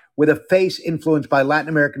sun with a face influenced by Latin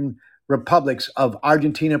American republics of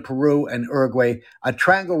Argentina, Peru, and Uruguay, a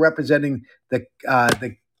triangle representing the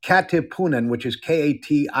Katipunan, which is Katipunan,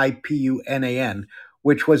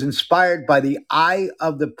 which was inspired by the Eye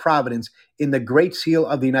of the Providence in the Great Seal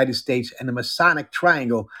of the United States and the Masonic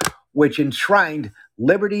Triangle, which enshrined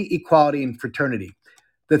liberty, equality, and fraternity.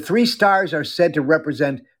 The 3 stars are said to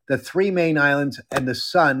represent the 3 main islands and the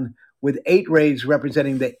sun, with 8 rays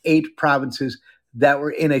representing the 8 provinces that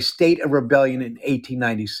were in a state of rebellion in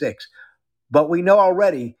 1896. But we know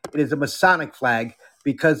already it is a Masonic flag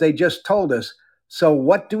because they just told us. So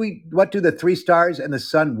what do the 3 stars and the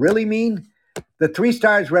sun really mean? The 3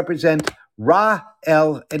 stars represent Ra,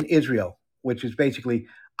 El, and Israel, which is basically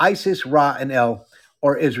Isis, Ra, and El,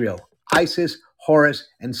 or Israel. Isis, Horus,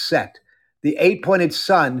 and Set. The 8-pointed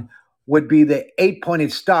sun would be the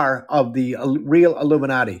 8-pointed star of the real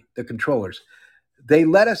Illuminati, the controllers. They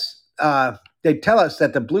tell us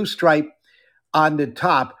that the blue stripe on the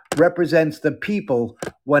top represents the people.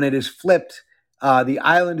 When it is flipped, the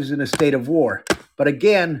island is in a state of war. But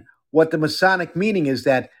again, what the Masonic meaning is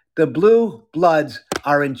that the blue bloods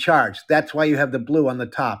are in charge. That's why you have the blue on the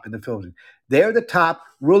top in the Philippines. They're the top,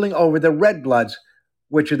 ruling over the red bloods,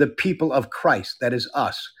 which are the people of Christ, that is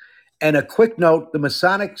us. And a quick note, the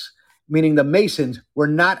Masonics, meaning the Masons, were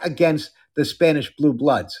not against the Spanish blue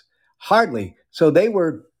bloods. Hardly. So they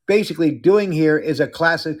were basically doing here is a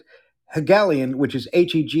classic Hegelian, which is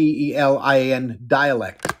Hegelian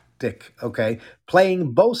dialectic, okay,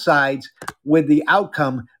 playing both sides with the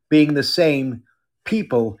outcome being the same,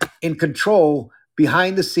 people in control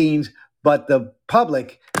behind the scenes, but the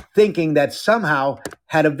public thinking that somehow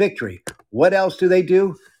had a victory. What else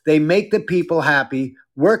do? They make the people happy,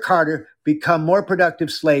 work harder, become more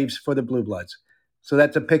productive slaves for the blue bloods. So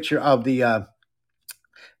that's a picture of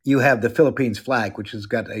you have the Philippines flag, which has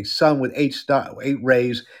got a sun with eight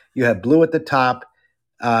rays. You have blue at the top,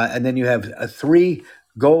 and then you have three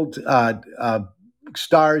gold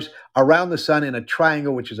stars around the sun in a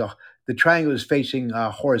triangle, the triangle is facing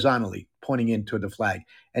horizontally, pointing into the flag,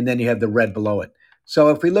 and then you have the red below it. So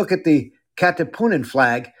if we look at the Katipunan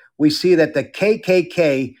flag, we see that the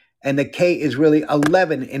KKK and the K is really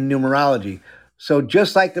 11 in numerology. So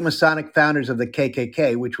just like the Masonic founders of the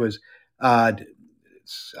KKK, which was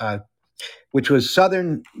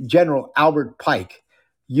Southern General Albert Pike,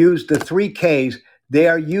 used the three Ks, they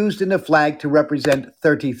are used in the flag to represent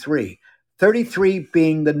 33. 33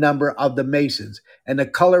 being the number of the Masons, and the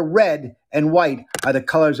color red and white are the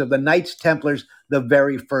colors of the Knights Templars, the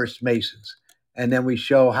very first Masons. And then we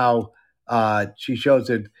show how she shows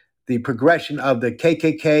the progression of the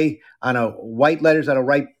KKK on a white letters on a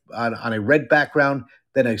red background,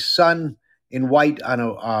 then a sun in white on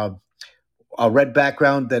a red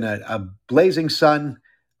background, then a blazing sun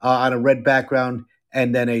on a red background,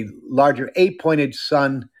 and then a larger eight-pointed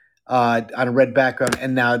sun on a red background,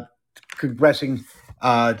 and now progressing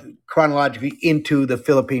chronologically into the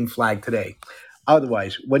Philippine flag today.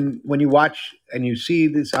 Otherwise, when you watch and you see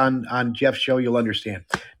this on Jeff's show, you'll understand.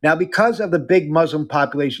 Now, because of the big Muslim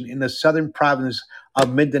population in the southern province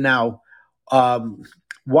of Mindanao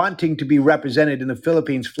wanting to be represented in the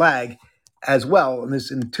Philippines flag as well, and this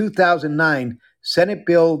in 2009, Senate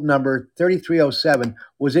Bill number 3307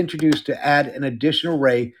 was introduced to add an additional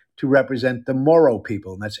ray to represent the Moro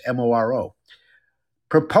people, and that's M-O-R-O.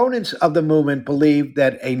 Proponents of the movement believe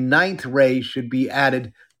that a ninth ray should be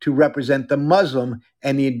added to represent the Muslim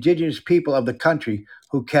and the indigenous people of the country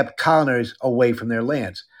who kept colonizers away from their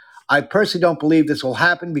lands. I personally don't believe this will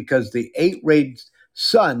happen because the eight-rayed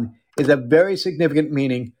sun is a very significant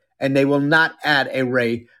meaning, and they will not add a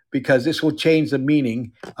ray because this will change the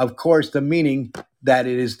meaning. Of course, the meaning that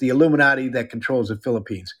it is the Illuminati that controls the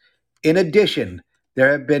Philippines. In addition,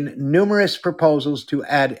 there have been numerous proposals to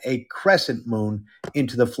add a crescent moon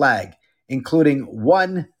into the flag, including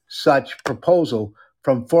one such proposal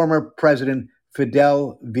from former President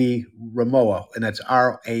Fidel V. Ramoa, and that's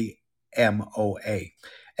R-A-M-O-A.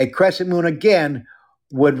 A crescent moon, again,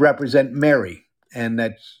 would represent Mary, and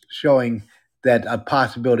that's showing that a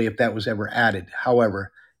possibility if that was ever added.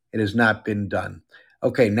 However, it has not been done.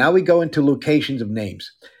 Okay, now we go into locations of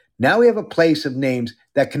names. Now we have a place of names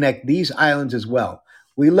that connect these islands as well.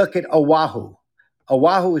 We look at Oahu.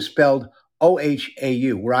 Oahu is spelled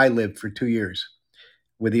O-H-A-U, where I lived for 2 years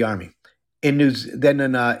with the Army. In New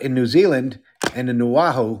Zealand and in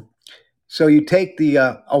Oahu, so you take the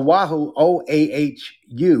Oahu,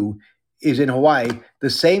 O-A-H-U, is in Hawaii. The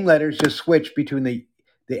same letters just switch between the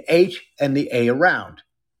H and the A around,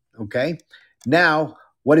 okay? Now,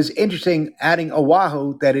 what is interesting, adding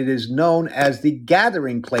Oahu, that it is known as the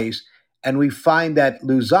gathering place, and we find that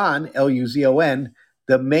Luzon, L-U-Z-O-N,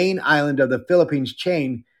 the main island of the Philippines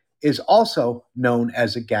chain, is also known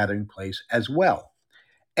as a gathering place as well.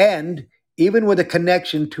 And even with a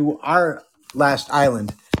connection to our last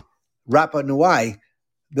island, Rapa Nui,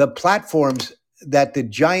 the platforms that the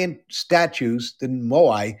giant statues, the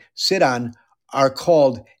Moai, sit on are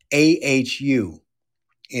called AHU,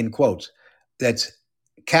 in quotes. That's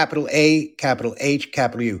capital A, capital H,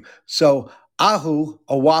 capital U. So Ahu,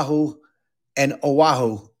 Oahu, and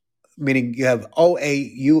Oahu, meaning you have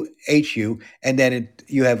O-A-U-H-U, and then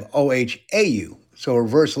you have O-H-A-U. So a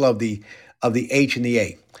reversal of the H and the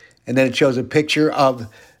A. And then it shows a picture of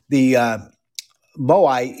the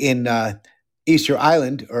Moai in Easter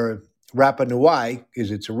Island, or Rapa Nui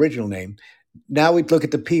is its original name. Now we look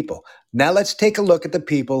at the people. Now let's take a look at the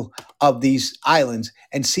people of these islands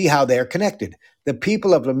and see how they are connected. The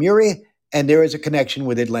people of Lemuria, and there is a connection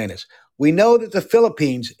with Atlantis. We know that the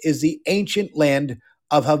Philippines is the ancient land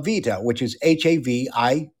of Havita, which is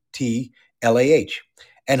H-A-V-I-T-L-A-H.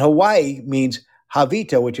 And Hawaii means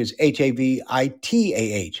Havita, which is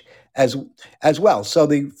H-A-V-I-T-A-H as well. So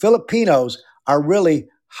the Filipinos are really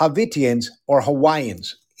Havitians or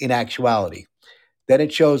Hawaiians in actuality. Then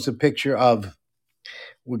it shows the picture of,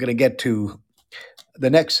 we're going to get to the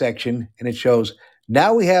next section, and it shows,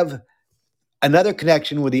 now we have another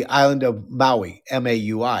connection with the island of Maui,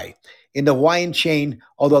 M-A-U-I. In the Hawaiian chain,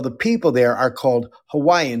 although the people there are called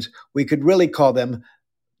Hawaiians, we could really call them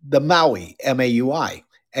the Maui, Maui.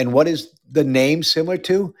 And what is the name similar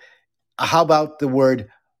to? How about the word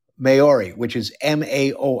Maori, which is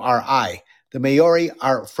Maori? The Maori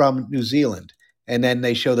are from New Zealand. And then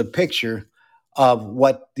they show the picture of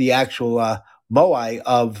what the actual Moai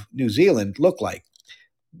of New Zealand look like.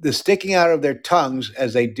 The sticking out of their tongues,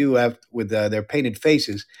 as they do have with their painted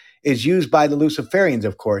faces, is used by the Luciferians,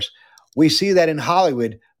 of course. We see that in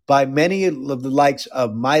Hollywood by many of the likes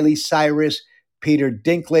of Miley Cyrus, Peter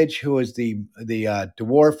Dinklage, who is the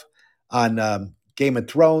dwarf on Game of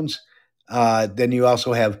Thrones. Then you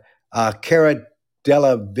also have Cara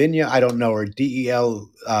Delevingne, I don't know her,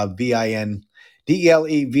 Delevingne,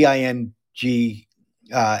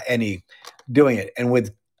 doing it. And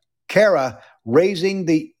with Cara raising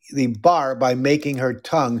the bar by making her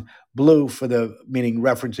tongue blue for the meaning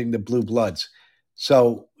referencing the blue bloods.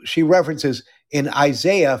 So she references in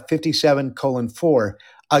Isaiah 57:4,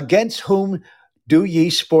 against whom do ye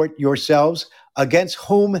sport yourselves? Against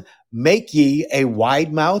whom make ye a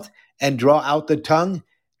wide mouth and draw out the tongue?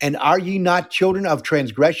 And are ye not children of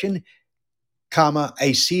transgression, comma,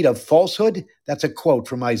 a seed of falsehood? That's a quote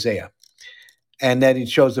from Isaiah. And then it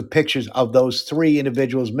shows the pictures of those three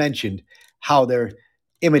individuals mentioned, how they're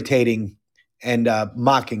imitating and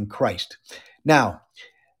mocking Christ. Now,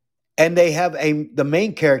 and they have the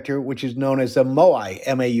main character, which is known as the Moai,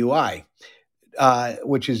 Maui,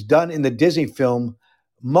 which is done in the Disney film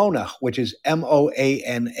Mona, which is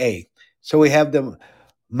Moana. So we have the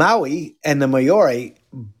Maui and the Maori,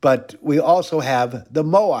 but we also have the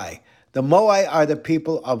Moai. The Moai are the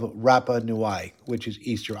people of Rapa Nui, which is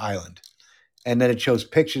Easter Island. And then it shows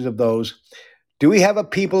pictures of those. Do we have a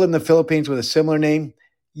people in the Philippines with a similar name?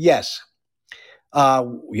 Yes.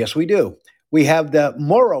 Yes, we do. We have the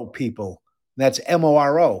Moro people, that's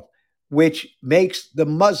Moro, which makes the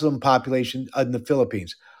Muslim population in the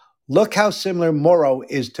Philippines. Look how similar Moro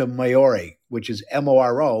is to Maori, which is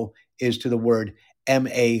Moro, is to the word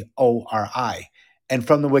Maori. And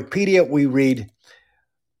from the Wikipedia, we read,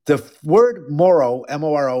 the word Moro,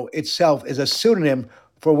 Moro, itself is a pseudonym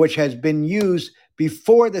for which has been used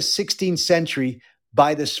before the 16th century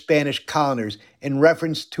by the Spanish coloners in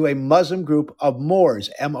reference to a Muslim group of Moors,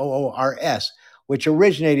 Moors, which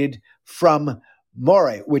originated from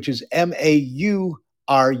More, which is Mauru,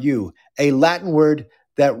 a Latin word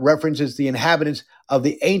that references the inhabitants of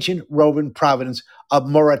the ancient Roman province of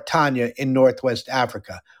Mauritania in northwest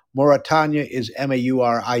Africa. Mauritania is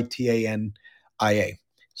Mauritania.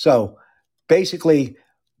 So basically,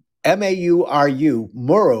 Mauru,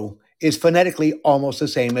 Muru, is phonetically almost the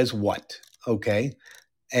same as what, okay?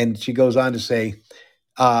 And she goes on to say,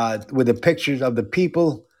 with the pictures of the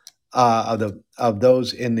people, of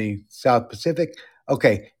those in the South Pacific.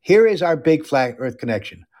 Okay, here is our big flat Earth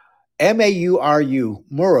connection. Mauru,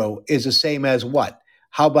 Muru, is the same as what?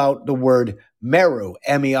 How about the word Meru,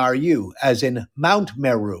 Meru, as in Mount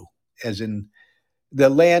Meru, as in the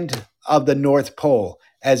land of the North Pole,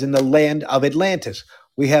 as in the land of Atlantis?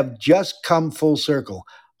 We have just come full circle.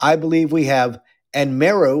 I believe we have, and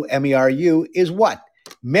Meru, Meru, is what?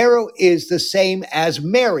 Meru is the same as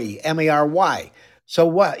Mary, Mary. So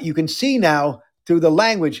what you can see now through the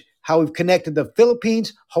language how we've connected the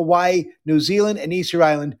Philippines, Hawaii, New Zealand, and Easter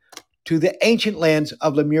Island to the ancient lands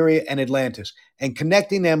of Lemuria and Atlantis, and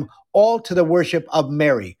connecting them all to the worship of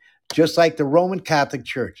Mary, just like the Roman Catholic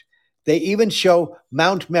Church. They even show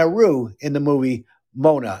Mount Meru in the movie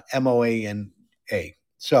Mona, Moana.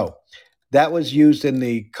 So that was used in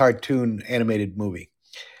the cartoon animated movie.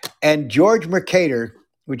 And George Mercator,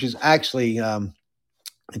 which is actually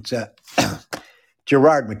it's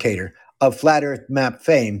Gerard Mercator of Flat Earth Map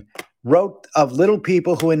fame, wrote of little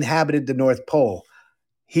people who inhabited the North Pole.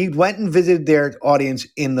 He went and visited their audience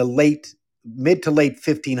in the mid to late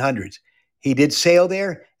 1500s. He did sail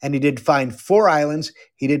there, and he did find 4 islands.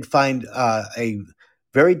 He did find a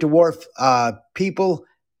very dwarf people,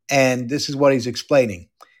 and this is what he's explaining.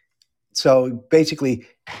 So basically,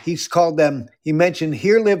 he's called them, he mentioned,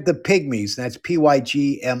 here live the pygmies, that's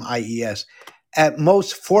Pygmies, at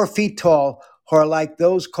most 4 feet tall, who are like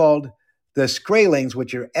those called the Skraelings,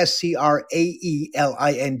 which are Scraelings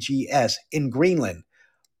in Greenland.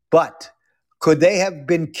 But could they have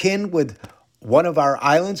been kin with one of our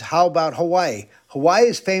islands? How about Hawaii? Hawaii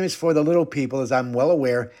is famous for the little people, as I'm well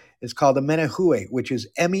aware. It's called the Menahui, which is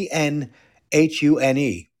Menhune.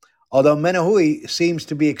 Although Menahui seems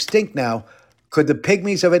to be extinct now, could the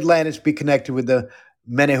pygmies of Atlantis be connected with the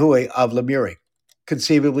Menahui of Lemuria?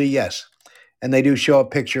 Conceivably, yes. And they do show a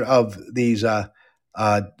picture of these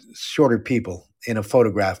shorter people in a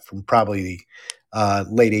photograph from probably the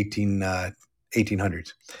late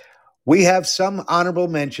 1800s. We have some honorable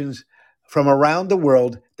mentions from around the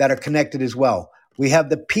world that are connected as well. We have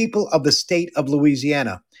the people of the state of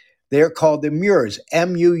Louisiana. They're called the Moors,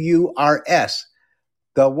 Muurs,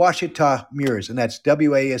 the Washita Moors, and that's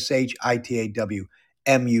Washitaw,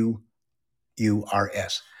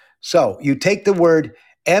 Murs. So you take the word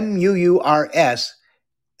Murs,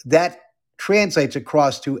 that translates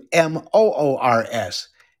across to Moors.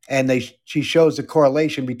 And she shows the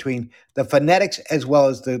correlation between the phonetics as well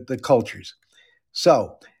as the cultures.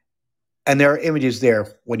 So, and there are images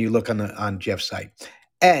there when you look on Jeff's site.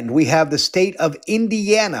 And we have the state of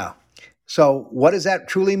Indiana. So what does that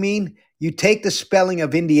truly mean? You take the spelling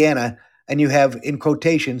of Indiana and you have, in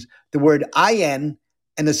quotations, the word IN,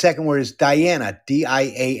 and the second word is Diana,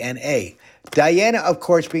 Diana. Diana, of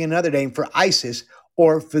course, being another name for Isis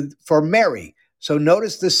or for Mary. So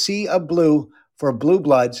notice the sea of blue for blue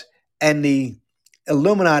bloods and the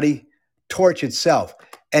Illuminati torch itself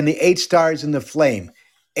and the 8 stars in the flame.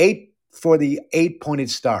 8 for the 8-pointed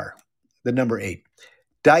star, the number 8.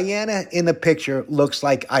 Diana in the picture looks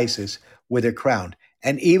like Isis with her crown,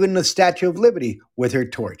 and even the Statue of Liberty with her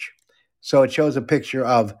torch. So it shows a picture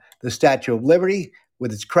of the Statue of Liberty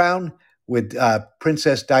with its crown, with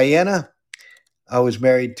Princess Diana, who was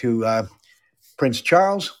married to Prince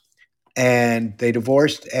Charles, and they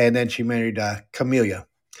divorced, and then she married Camilla.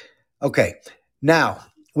 Okay, now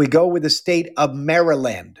we go with the state of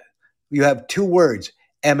Maryland. You have 2 words,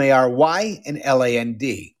 Mary and Land,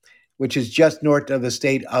 which is just north of the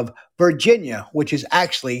state of Virginia, which is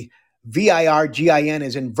actually Virgin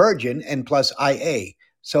is in virgin and plus IA,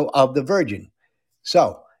 so of the Virgin.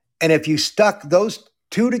 So, and if you stuck those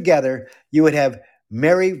 2 together, you would have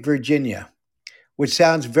Mary Virginia, which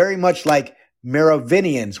sounds very much like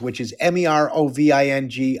Merovingians, which is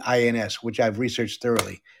Merovingins, which I've researched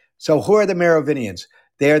thoroughly. So who are the Merovingians?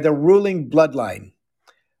 They are the ruling bloodline,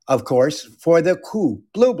 of course, for the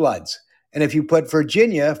blue bloods. And if you put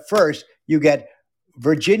Virginia first, you get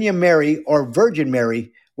Virginia Mary or Virgin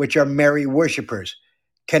Mary, which are Mary worshipers.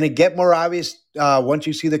 Can it get more obvious once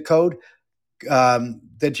you see the code?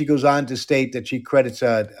 Then she goes on to state that she credits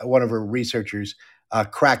one of her researchers,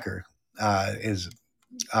 Cracker,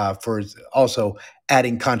 for also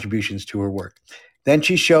adding contributions to her work. Then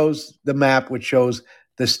she shows the map, which shows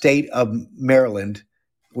the state of Maryland,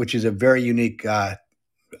 which is a very unique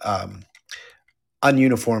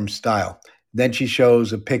ununiform style. Then she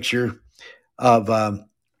shows a picture of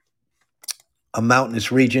a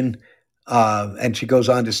mountainous region, and she goes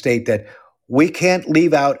on to state that we can't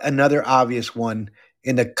leave out another obvious one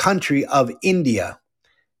in the country of India.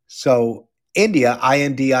 So India,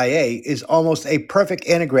 India, is almost a perfect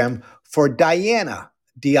anagram for Diana,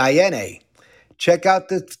 Dina. Check out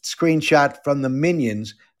the screenshot from the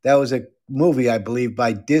Minions. That was a movie, I believe,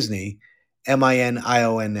 by Disney,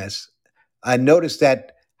 Minions. I noticed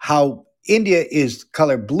that how India is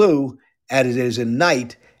color blue as it is in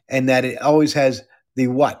night, and that it always has the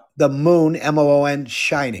what? The moon, Moon,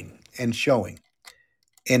 shining and showing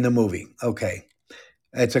in the movie. Okay.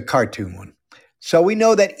 It's a cartoon one. So we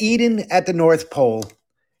know that Eden at the North Pole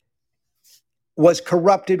was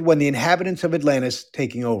corrupted when the inhabitants of Atlantis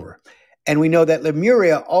taking over. And we know that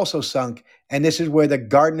Lemuria also sunk, and this is where the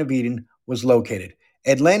Garden of Eden was located.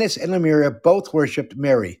 Atlantis and Lemuria both worshipped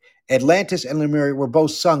Mary. Atlantis and Lemuria were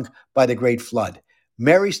both sunk by the Great Flood.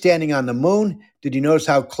 Mary standing on the moon. Did you notice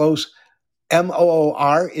how close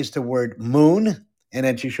Moor is to word moon? And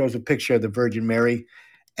then she shows a picture of the Virgin Mary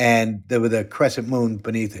and with a crescent moon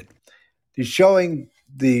beneath it. She's showing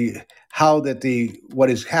what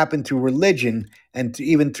has happened through religion and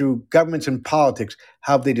even through governments and politics,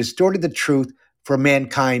 how they distorted the truth for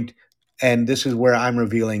mankind. And this is where I'm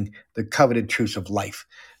revealing the coveted truths of life.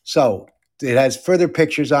 So it has further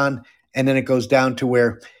pictures on, and then it goes down to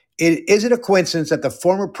where is it a coincidence that the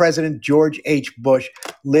former President George H. Bush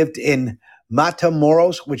lived in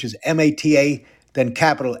Matamoros, which is Mata, then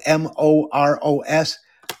capital Moros,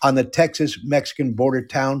 on the Texas-Mexican border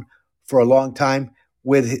town for a long time,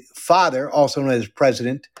 with his father, also known as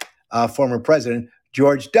former President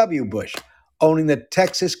George W. Bush, owning the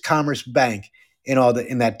Texas Commerce Bank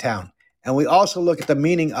in that town. And we also look at the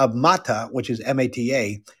meaning of Mata, which is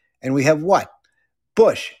Mata, and we have what?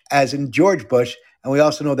 Bush, as in George Bush, and we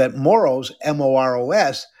also know that Moros,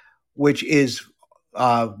 Moros, which is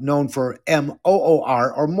known for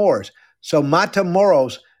Moor or Moors. So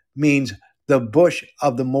Matamoros means the bush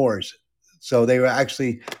of the Moors. So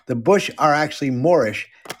the Bush are actually Moorish,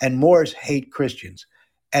 and Moors hate Christians.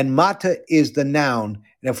 And mata is the noun.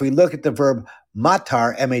 And if we look at the verb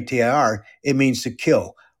matar, M-A-T-I-R, it means to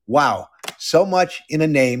kill. Wow, so much in a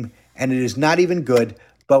name, and it is not even good,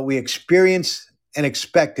 but we experience and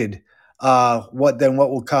expected what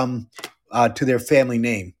will come to their family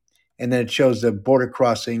name. And then it shows the border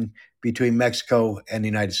crossing between Mexico and the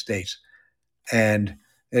United States. And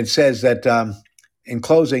it says that in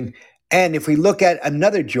closing, and if we look at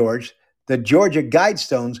another George, the Georgia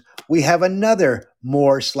Guidestones, we have another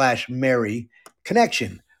Moore/Mary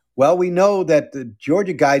connection. Well, we know that the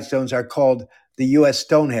Georgia Guidestones are called the U.S.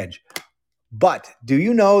 Stonehenge. But do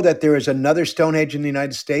you know that there is another Stonehenge in the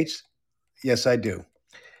United States? Yes, I do.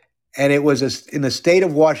 And it was in the state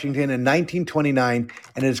of Washington in 1929,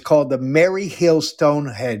 and it's called the Mary Hill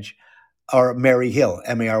Stonehenge, or Mary Hill,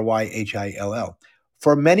 Maryhill.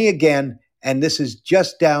 For many again, and this is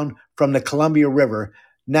just down from the Columbia River.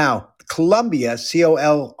 Now, Columbia,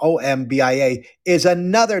 Colombia, is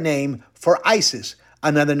another name for ISIS,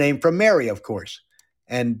 another name for Mary, of course.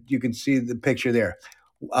 And you can see the picture there.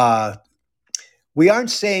 We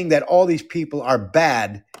aren't saying that all these people are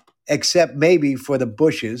bad, except maybe for the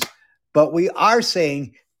Bushes, but we are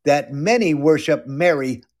saying that many worship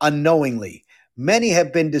Mary unknowingly. Many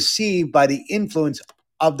have been deceived by the influence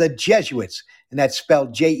of the Jesuits, and that's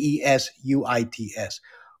spelled Jesuits,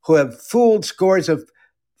 who have fooled scores of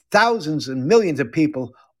thousands and millions of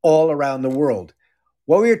people all around the world.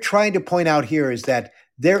 What we are trying to point out here is that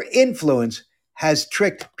their influence has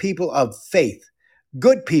tricked people of faith,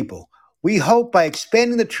 good people. We hope by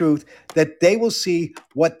expanding the truth that they will see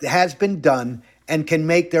what has been done and can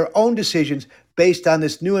make their own decisions based on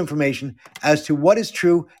this new information as to what is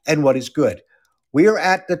true and what is good. We are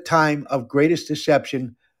at the time of greatest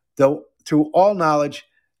deception, though through all knowledge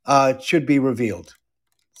should be revealed.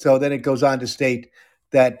 So then it goes on to state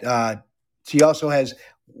that she also has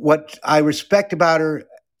what I respect about her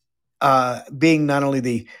being not only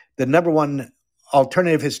the number one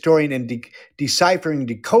alternative historian in deciphering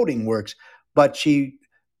decoding works, but she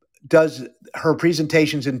does her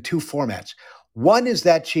presentations in two formats. One is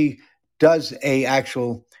that she does a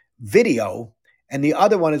actual video, and the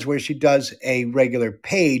other one is where she does a regular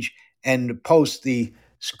page and posts the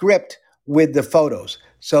script with the photos.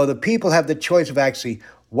 So the people have the choice of actually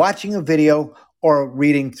watching a video or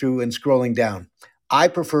reading through and scrolling down. I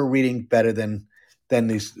prefer reading better than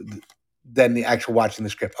the actual watching the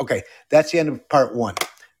script. Okay, that's the end of part one.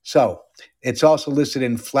 So it's also listed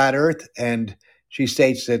in Flat Earth, and she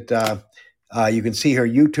states that you can see her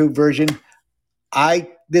YouTube version.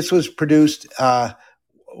 This was produced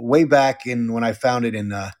way back in when I found it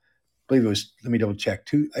in, I believe it was, let me double check,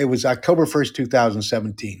 it was October 1st,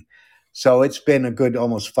 2017. So it's been a good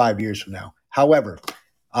almost 5 years from now. However,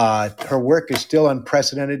 her work is still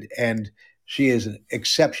unprecedented, and she is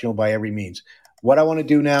exceptional by every means. What I want to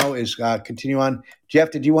do now is continue on.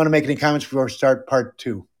 Jeff, did you want to make any comments before we start part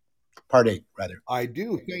 8, rather? I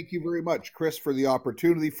do. Thank you very much, Chris, for the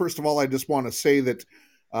opportunity. First of all, I just want to say that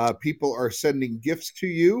people are sending gifts to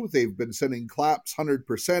you. They've been sending claps,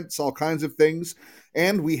 100%, all kinds of things.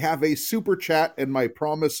 And we have a super chat, and my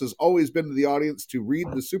promise has always been to the audience to read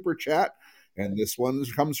the super chat. And this one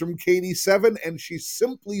comes from Katie7, and she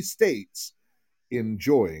simply states,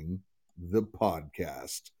 enjoying the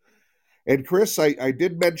podcast. And Chris, I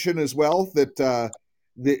did mention as well that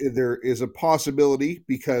there is a possibility,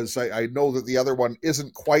 because I know that the other one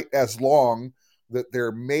isn't quite as long, that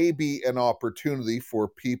there may be an opportunity for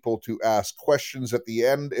people to ask questions at the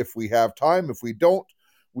end if we have time. If we don't,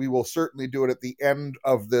 we will certainly do it at the end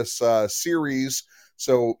of this series.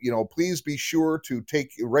 So, please be sure to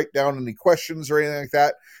write down any questions or anything like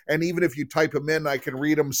that. And even if you type them in, I can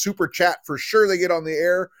read them. Super chat, for sure they get on the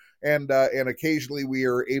air. And occasionally we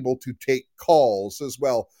are able to take calls as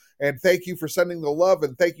well. And thank you for sending the love,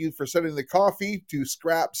 and thank you for sending the coffee to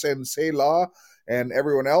Scraps and Selah and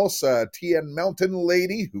everyone else. TN Mountain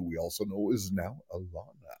Lady, who we also know is now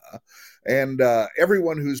Alana, and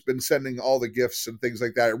everyone who's been sending all the gifts and things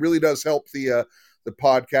like that. It really does help the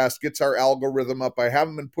podcast, gets our algorithm up. I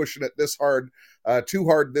haven't been pushing it too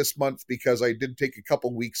hard this month, because I did take a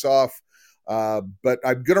couple weeks off. But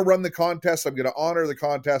I'm going to run the contest. I'm going to honor the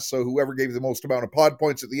contest. So whoever gave the most amount of pod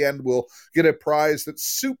points at the end will get a prize that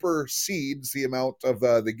supersedes the amount of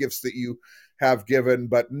the gifts that you have given.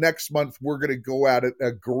 But next month, we're going to go at it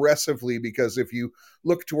aggressively, because if you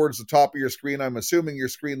look towards the top of your screen, I'm assuming your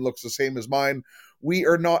screen looks the same as mine. We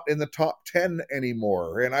are not in the top 10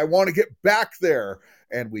 anymore, and I want to get back there,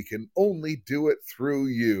 and we can only do it through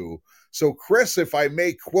you. So, Chris, if I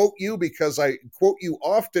may quote you, because I quote you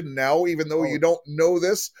often now, even though you don't know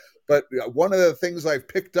this, but one of the things I've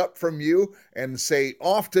picked up from you and say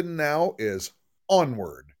often now is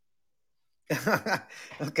onward.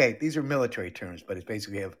 Okay, these are military terms, but it's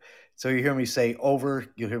basically so you hear me say over,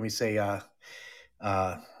 you'll hear me say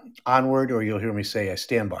onward, or you'll hear me say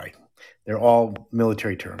standby. They're all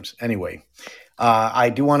military terms. Anyway, I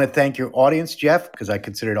do want to thank your audience, Jeff, because I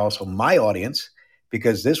consider it also my audience,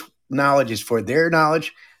 because this knowledge is for their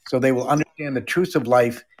knowledge, so they will understand the truths of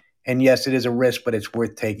life. And yes, it is a risk, but it's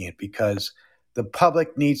worth taking it because the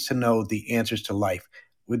public needs to know the answers to life.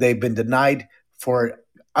 They've been denied for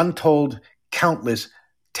untold, countless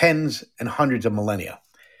tens and hundreds of millennia,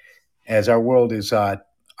 as our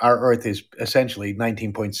Earth is essentially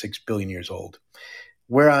 19.6 billion years old.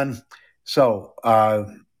 We're on. So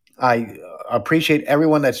I appreciate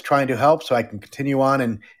everyone that's trying to help, so I can continue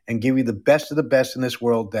on and give you the best of the best in this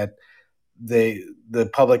world that the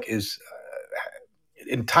public is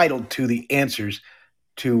entitled to the answers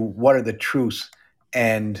to what are the truths,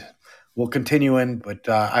 and we'll continue in. But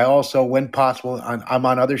I also, when possible, I'm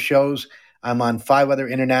on other shows. I'm on 5 other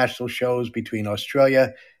international shows between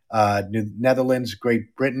Australia, Netherlands,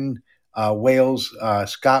 Great Britain, Wales,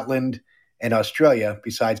 Scotland, and Australia,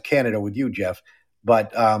 besides Canada with you, Jeff.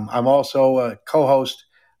 But I'm also a co-host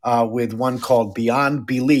with one called Beyond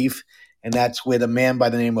Belief, and that's with a man by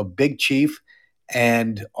the name of Big Chief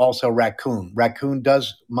and also Raccoon. Raccoon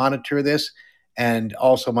does monitor this, and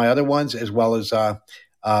also my other ones, as well as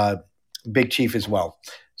Big Chief as well.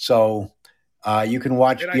 So you can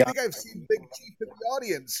watch. And I think I've seen Big Chief in the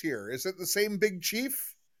audience here. Is it the same Big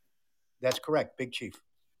Chief? That's correct, Big Chief.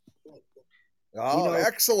 Oh,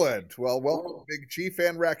 excellent. Well, welcome, Big Chief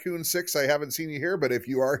and Raccoon 6. I haven't seen you here, but if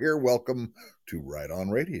you are here, welcome to Right On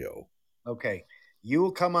Radio. Okay. You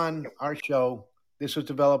will come on our show. This was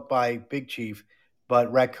developed by Big Chief, but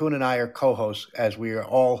Raccoon and I are co-hosts as we are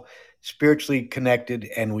all spiritually connected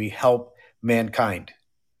and we help mankind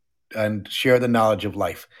and share the knowledge of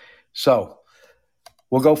life. So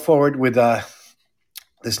we'll go forward with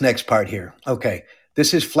this next part here. Okay.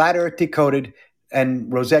 This is Flat Earth Decoded.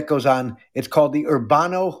 And Rosette goes on, it's called the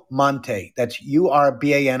Urbano Monte. That's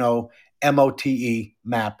URBANOMOTE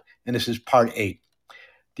map. And this is part 8.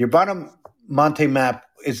 The Urbano Monte map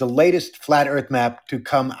is the latest flat earth map to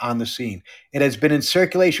come on the scene. It has been in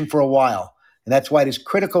circulation for a while. And that's why it is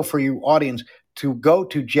critical for you audience to go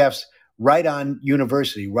to Jeff's Right On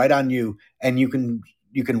University, Right On You. And you can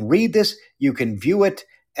read this, you can view it,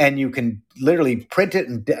 and you can literally print it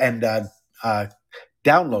and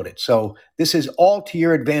download it. So this is all to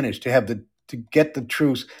your advantage to get the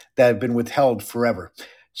truths that have been withheld forever.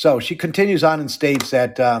 So she continues on and states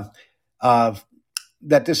that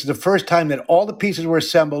that this is the first time that all the pieces were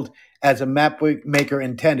assembled as a map maker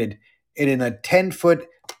intended, in a 10-foot,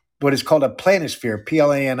 what is called a planisphere,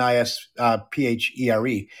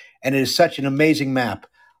 PLANISPHERE, and it is such an amazing map.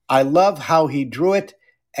 I love how he drew it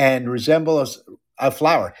and resembles a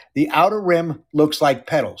flower. The outer rim looks like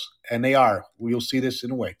petals, and they are. You'll see this in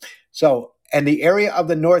a way. So, and the area of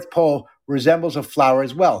the North Pole resembles a flower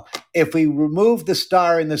as well. If we remove the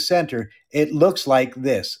star in the center, it looks like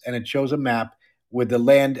this, and it shows a map with the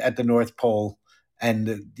land at the North Pole,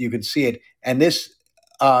 and you can see it. And this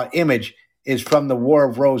image is from the War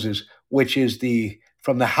of Roses, which is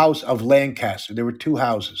from the House of Lancaster. There were 2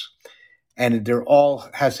 houses, and they're all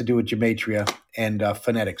has to do with gematria and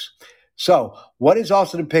phonetics. So what is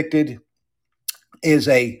also depicted is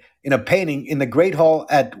in a painting in the Great Hall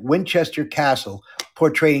at Winchester Castle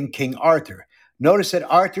portraying King Arthur. Notice that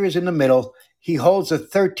Arthur is in the middle. He holds the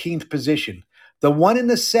 13th position. The one in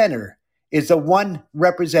the center is the one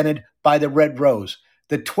represented by the red rose.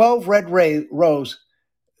 The 12 red rose,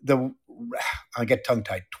 I get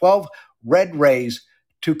tongue-tied, 12 red rays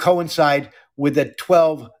to coincide with the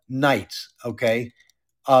 12 knights, okay,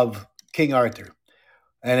 of King Arthur.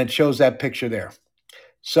 And it shows that picture there.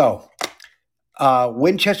 So,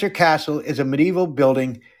 Winchester Castle is a medieval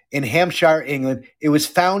building in Hampshire, England. It was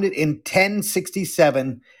founded in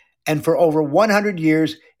 1067, and for over 100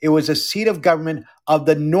 years, it was a seat of government of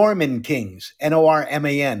the Norman kings,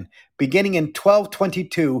 Norman. Beginning in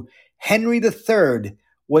 1222, Henry III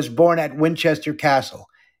was born at Winchester Castle,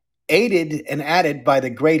 aided and added by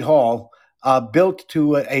the Great Hall, built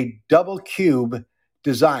to a double cube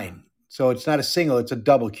design. So it's not a single, it's a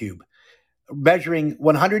double cube, measuring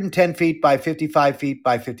 110 feet by 55 feet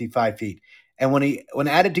by 55 feet. And when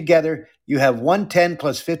added together, you have 110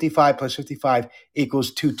 plus 55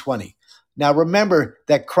 equals 220. Now remember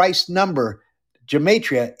that Christ's number,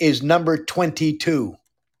 gematria, is number 22.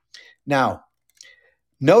 Now,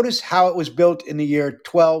 notice how it was built in the year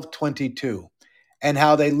 1222 and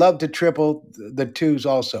how they love to triple the twos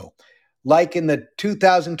also. Like in the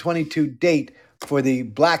 2022 date for the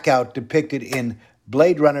blackout depicted in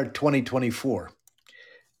Blade Runner 2024.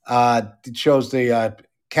 It shows the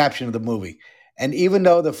caption of the movie. And even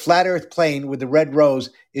though the flat earth plane with the red rose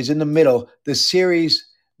is in the middle, the series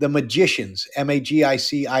The Magicians,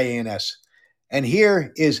 Magicins. And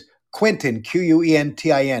here is Quentin,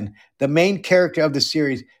 Quentin, the main character of the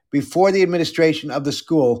series, before the administration of the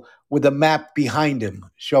school with a map behind him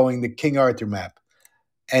showing the King Arthur map.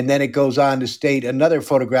 And then it goes on to state another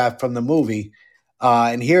photograph from the movie.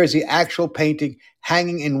 And here is the actual painting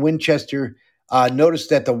hanging in Winchester. Notice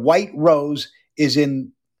that the white rose is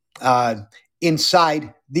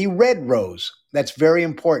inside the red rose. That's very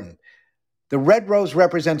important. The red rose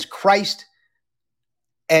represents Christ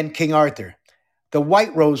and King Arthur. The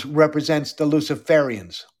white rose represents the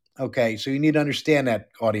Luciferians. Okay, so you need to understand that,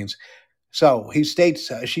 audience. So she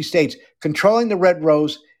states, controlling the red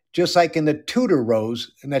rose, just like in the Tudor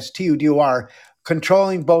rose, and that's Tudor,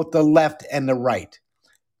 controlling both the left and the right.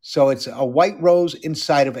 So it's a white rose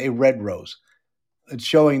inside of a red rose. It's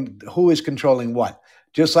showing who is controlling what.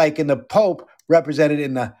 Just like in the Pope, represented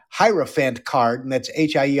in the Hierophant card, and that's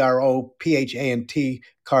Hierophant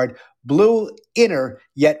card, blue inner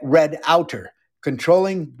yet red outer,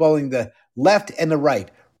 controlling both the left and the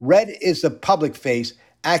right. Red is the public face,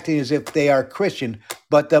 acting as if they are Christian,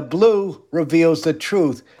 but the blue reveals the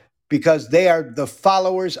truth because they are the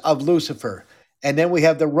followers of Lucifer. And then we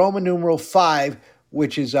have the Roman numeral 5,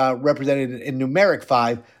 which is represented in numeric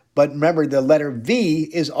 5. But remember, the letter V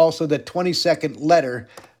is also the 22nd letter,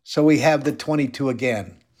 so we have the 22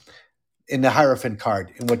 again in the Hierophant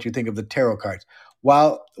card, in what you think of the tarot cards.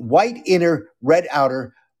 While white inner, red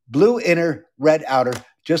outer, blue inner, red outer,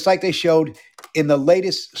 just like they showed in the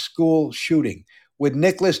latest school shooting with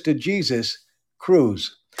Nicholas de Jesus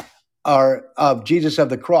Cruz, or of Jesus of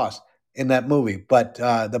the Cross in that movie. But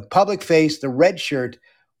the public face, the red shirt,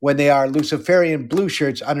 when they are Luciferian blue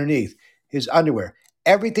shirts underneath his underwear.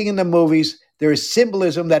 Everything in the movies, there is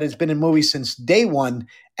symbolism that has been in movies since day one,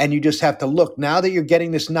 and you just have to look. Now that you're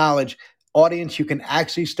getting this knowledge, audience, you can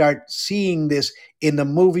actually start seeing this in the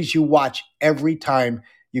movies you watch every time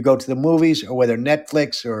you go to the movies, or whether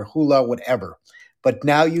Netflix or Hulu, whatever. But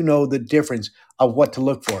now you know the difference of what to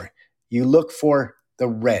look for. You look for the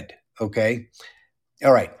red, okay?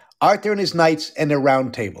 All right. Arthur and his knights and their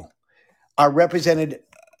round table are representative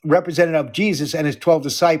of Jesus and his 12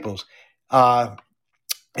 disciples.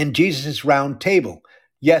 And Jesus' round table.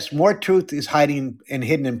 Yes, more truth is hiding and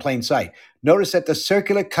hidden in plain sight. Notice that the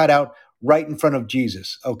circular cutout right in front of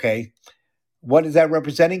Jesus, okay? What is that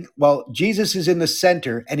representing? Well, Jesus is in the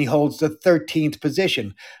center and he holds the 13th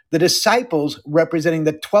position. The disciples, representing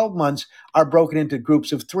the 12 months, are broken into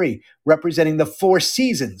groups of 3, representing the 4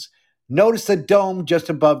 seasons. Notice the dome just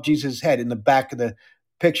above Jesus' head in the back of the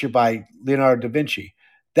picture by Leonardo da Vinci.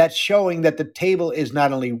 That's showing that the table is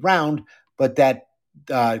not only round, but that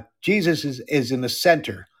Jesus is in the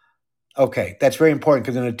center. Okay, that's very important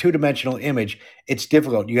because in a 2-dimensional image, it's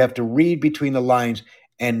difficult. You have to read between the lines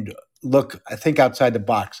and think outside the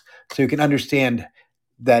box so you can understand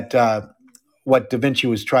that what Da Vinci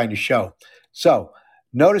was trying to show. So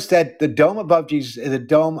notice that the dome above Jesus is a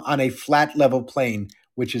dome on a flat level plane,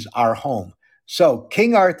 which is our home. So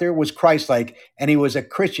King Arthur was Christ-like, and he was a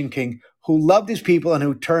Christian king who loved his people and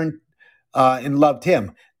who turned and loved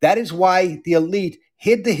him. That is why the elite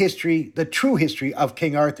hid the true history of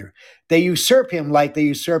King Arthur. They usurp him like they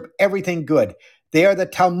usurp everything good. They are the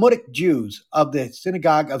Talmudic Jews of the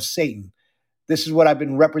synagogue of Satan. This is what I've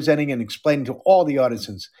been representing and explaining to all the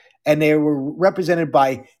audiences. And they were represented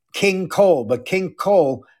by King Cole. But King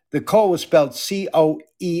Cole, the Cole was spelled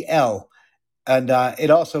C-O-E-L. And it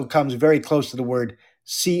also comes very close to the word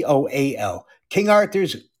C-O-A-L. King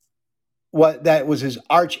Arthur's, that was his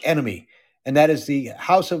arch enemy. And that is the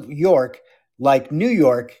House of York, like New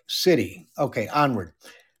York City. Okay, onward.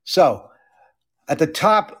 So at the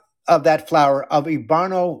top of that flower of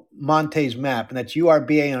Urbano Monte's map, and that's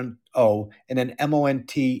U-R-B-A-N-O, and then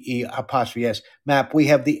M-O-N-T-E'-S map, we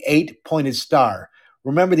have the 8-pointed star.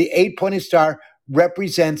 Remember, the 8-pointed star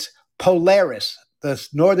represents Polaris, the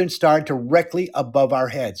northern star directly above our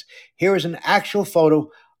heads. Here is an actual photo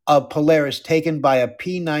of Polaris taken by a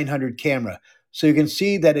P900 camera. So you can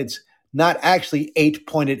see that it's not actually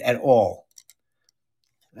 8-pointed at all.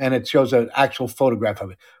 And it shows an actual photograph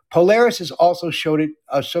of it. Polaris is also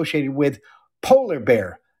associated with polar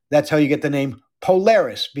bear. That's how you get the name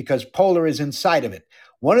Polaris, because polar is inside of it.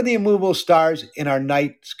 One of the immovable stars in our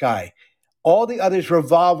night sky. All the others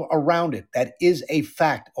revolve around it. That is a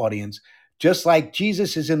fact, audience. Just like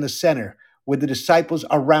Jesus is in the center with the disciples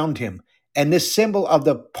around him. And this symbol of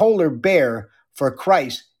the polar bear for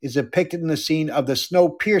Christ is depicted in the scene of the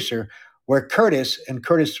Snowpiercer, where Curtis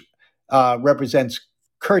represents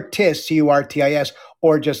Curtis, C-U-R-T-I-S,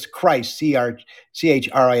 or just Christ,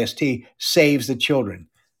 C-H-R-I-S-T, saves the children.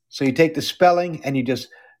 So you take the spelling and you just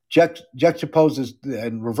juxtapose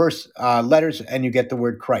and reverse letters, and you get the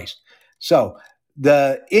word Christ. So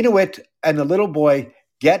The Inuit and the little boy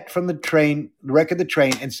get from the wreck of the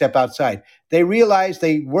train, and step outside. They realize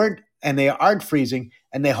they weren't and they aren't freezing,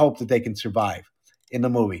 and they hope that they can survive in the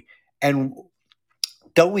movie. And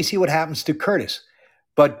don't we see what happens to Curtis?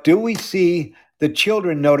 But do we see the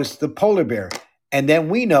children notice the polar bear? And then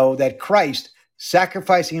we know that Christ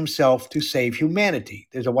sacrificing himself to save humanity.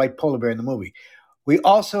 There's a white polar bear in the movie. We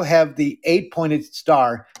also have the 8-pointed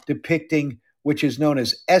star depicting, which is known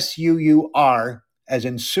as Suur, as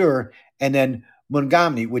in Sur, and then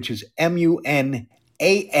Mungamagi, which is Munamagi,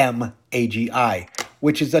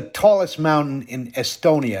 which is the tallest mountain in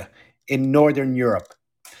Estonia in Northern Europe.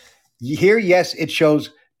 Here, yes, it shows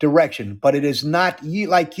direction, but it is not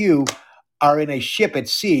like you are in a ship at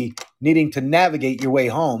sea needing to navigate your way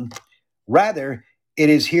home. Rather, it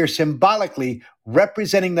is here symbolically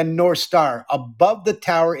representing the North Star above the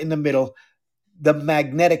tower in the middle, the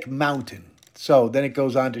magnetic mountain. So then it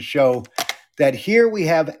goes on to show that here we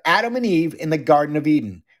have Adam and Eve in the Garden of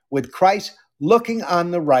Eden, with Christ looking on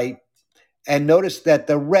the right, and notice that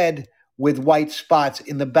the red with white spots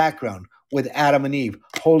in the background, with Adam and Eve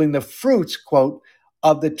holding the fruits, quote,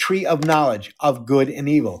 of the tree of knowledge of good and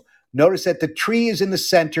evil. Notice that the tree is in the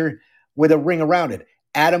center with a ring around it.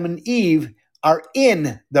 Adam and Eve are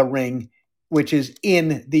in the ring, which is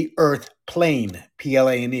in the earth plane,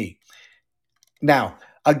 Plane. Now,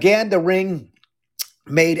 again, the ring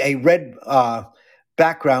made a red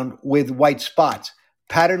background with white spots,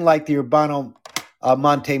 patterned like the Urbano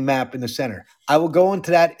Monte map in the center. I will go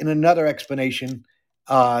into that in another explanation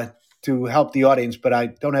to help the audience, but I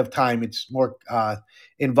don't have time. It's more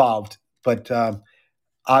involved, but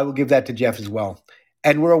I will give that to Jeff as well.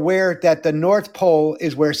 And we're aware that the North Pole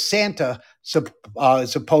is where Santa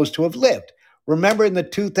is supposed to have lived. Remember in the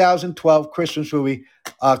 2012 Christmas movie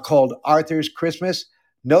called Arthur's Christmas?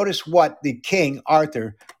 Notice what the king,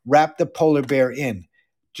 Arthur, wrapped the polar bear in,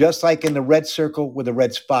 just like in the red circle with the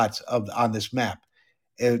red spots on this map.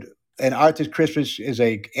 And Arthur's Christmas is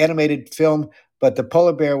an animated film, but the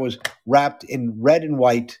polar bear was wrapped in red and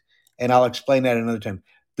white, and I'll explain that another time.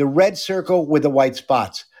 The red circle with the white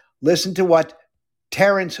spots. Listen to what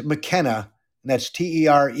Terence McKenna, and that's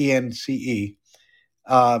Terence,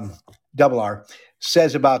 double R,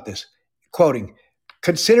 says about this. Quoting,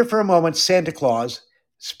 "Consider for a moment Santa Claus,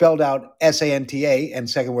 spelled out Santa, and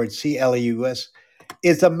second word Cleus,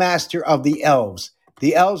 is the master of the elves.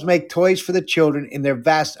 The elves make toys for the children in their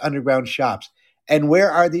vast underground shops. And where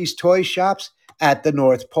are these toy shops? At the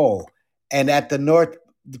North Pole. And at the North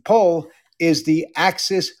Pole is the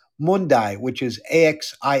Axis Mundi, which is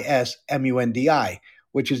Axismundi,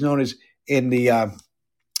 which is known as in the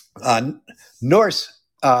Norse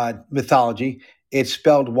mythology, it's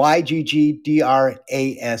spelled Yggdrasil,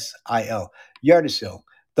 Yggdrasil,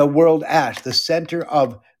 the world ash, the center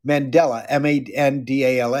of Mandala,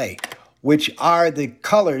 Mandala, which are the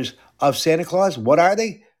colors of Santa Claus. What are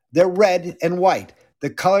they? They're red and white. The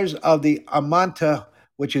colors of the Amanta,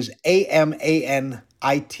 which is Amanita,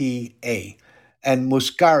 and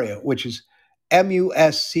Muscaria, which is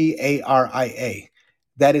Muscaria.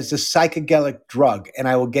 That is the psychedelic drug, and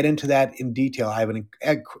I will get into that in detail. I have an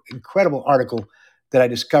incredible article that I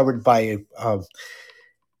discovered by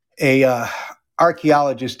a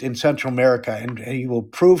archaeologist in Central America, and he will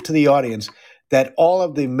prove to the audience that all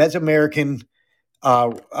of the Mesoamerican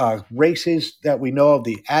races that we know of,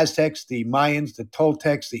 the Aztecs, the Mayans, the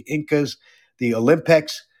Toltecs, the Incas, the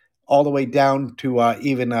Olmecs, all the way down to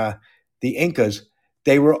even the Incas,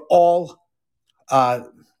 they were all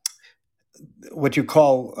what you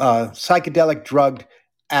call psychedelic drug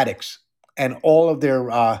addicts, and all of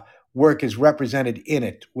their work is represented in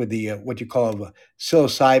it with the what you call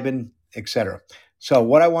psilocybin, etc. So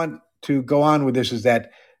what I want to go on with this is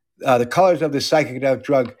that the colors of the psychedelic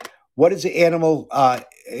drug. What is the animal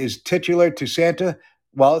is titular to Santa?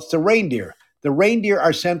 Well, it's the reindeer. The reindeer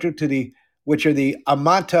are central to which are the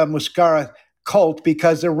Amanta Muscara cult,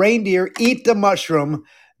 because the reindeer eat the mushroom,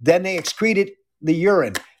 then they excrete the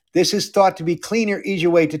urine. This is thought to be cleaner, easier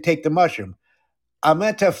way to take the mushroom.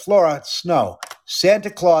 Amanta flora, snow. Santa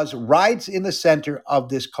Claus rides in the center of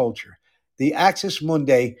this culture. The Axis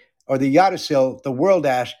Mundi, or the Yggdrasil, the world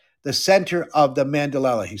ash, the center of the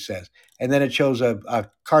Mandala, he says. And then it shows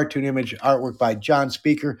a cartoon image artwork by John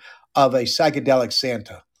Speaker of a psychedelic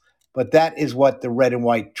Santa. But that is what the red and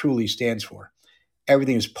white truly stands for.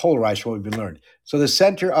 Everything is polarized from what we've been learned. So the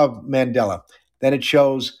center of Mandela. Then it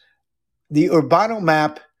shows the Urbano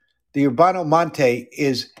map. The Urbano Monte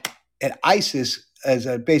is an ISIS as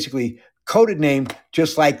a basically coded name,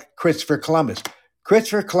 just like Christopher Columbus.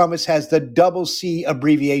 Christopher Columbus has the double C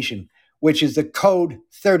abbreviation, which is the code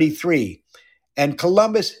 33. And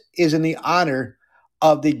Columbus is in the honor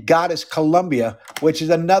of the goddess Columbia, which is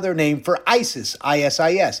another name for Isis,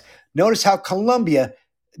 ISIS. Notice how Columbia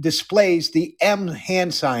displays the M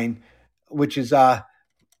hand sign, which is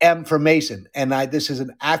M for Mason. And this is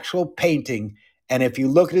an actual painting. And if you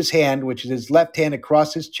look at his hand, which is his left hand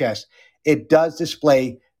across his chest, it does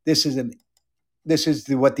display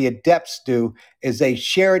what the adepts do is they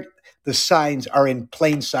share it. The signs are in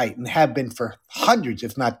plain sight and have been for hundreds,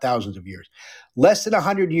 if not thousands of years. Less than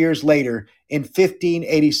 100 years later, in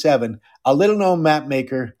 1587, a little-known map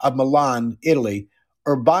maker of Milan, Italy,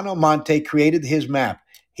 Urbano Monte, created his map.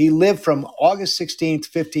 He lived from August 16th,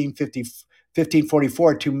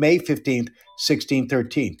 1544 to May 15th,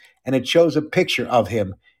 1613. And it shows a picture of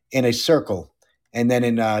him in a circle. And then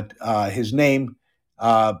in his name,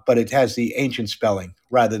 but it has the ancient spelling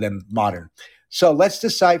rather than modern. So let's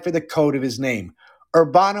decipher the code of his name.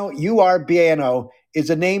 Urbano, Urbano, is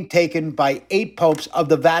a name taken by 8 popes of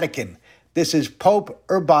the Vatican. This is Pope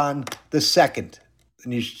Urban II,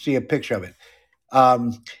 and you see a picture of it.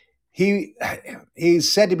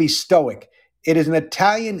 He's said to be Stoic. It is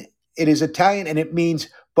Italian, and it means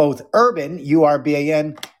both urban,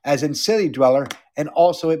 Urban, as in city dweller, and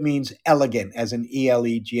also it means elegant, as in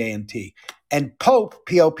Elegant. And Pope,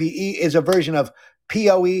 Pope, is a version of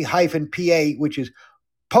Poe-Pa, which is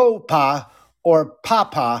Popa, or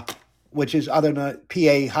Papa, which is other than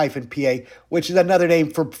Pa-Pa, which is another name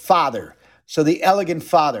for father. So the elegant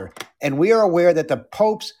father. And we are aware that the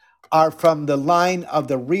popes are from the line of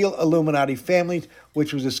the real Illuminati families,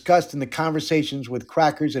 which was discussed in the Conversations with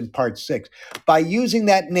Crackers in Part 6. By using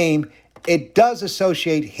that name, it does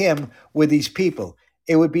associate him with these people.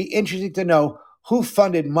 It would be interesting to know who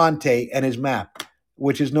funded Monte and his map,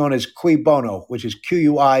 which is known as Cui Bono, which is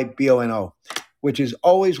Quibono, which is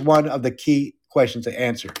always one of the key questions to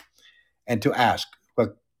answer and to ask.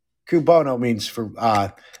 But Cui Bono means for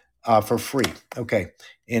free, okay,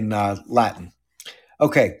 in Latin.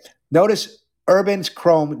 Okay, notice Urban's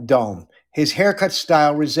chrome dome. His haircut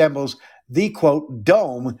style resembles the, quote,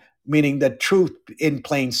 dome, meaning the truth in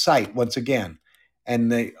plain sight, once again.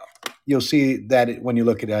 And you'll see that when you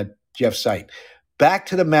look at Jeff's site. Back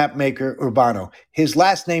to the map maker Urbano. His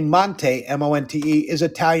last name, Monte, Monte, is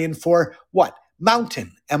Italian for what?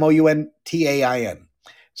 Mountain, Mountain.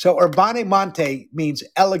 So Urbano Monte means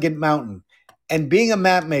elegant mountain. And being a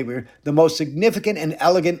map maker, the most significant and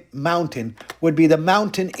elegant mountain would be the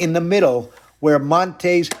mountain in the middle where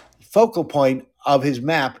Monte's focal point of his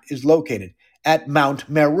map is located, at Mount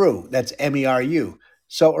Meru. That's Meru.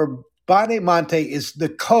 So Urbano Monte is the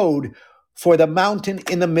code for the mountain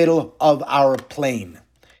in the middle of our plain.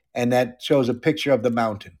 And that shows a picture of the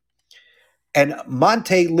mountain. And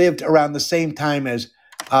Monte lived around the same time as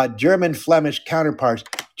German Flemish counterparts,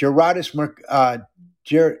 Gerardus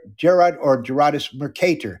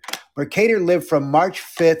Mercator. Mercator lived from March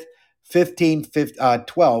 5th,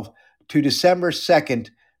 1512 to December 2nd,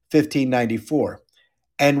 1594.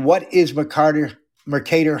 And what is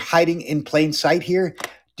Mercator hiding in plain sight here?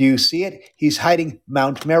 Do you see it? He's hiding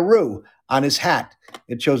Mount Meru on his hat.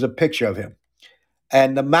 It shows a picture of him.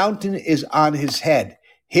 And the mountain is on his head,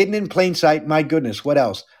 hidden in plain sight. My goodness, what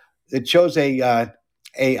else? It shows a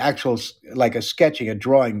actual, like a sketching, a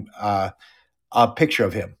drawing, a picture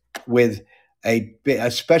of him with a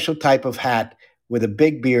special type of hat with a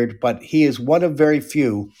big beard, but he is one of very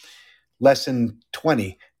few, less than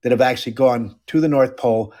 20, that have actually gone to the North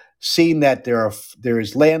Pole, seen that there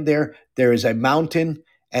is land there is a mountain,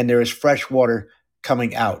 and there is fresh water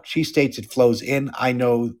coming out. She states it flows in. I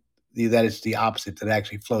know that it's the opposite, that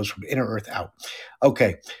actually flows from inner earth out.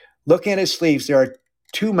 Okay, looking at his sleeves, there are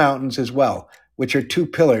 2 mountains as well, which are 2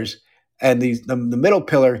 pillars, and the middle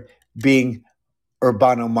pillar being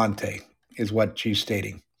Urbano Monte is what she's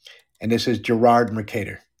stating. And this is Gerard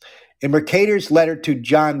Mercator. In Mercator's letter to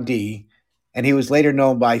John Dee, and he was later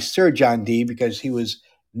known by Sir John Dee because he was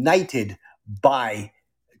knighted by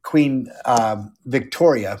Queen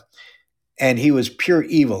Victoria, and he was pure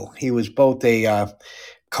evil. He was both a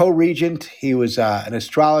co-regent, he was an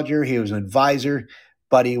astrologer, he was an advisor,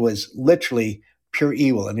 but he was literally pure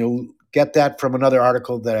evil. And you'll get that from another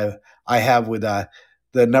article that I have with the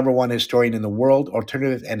 #1 historian in the world,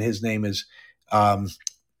 alternative, and his name is, let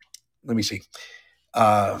me see.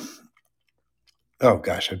 Oh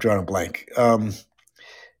gosh, I've drawn a blank. Michael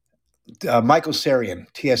Sarion,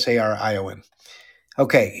 Tsarion.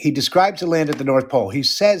 Okay, he describes the land at the North Pole. He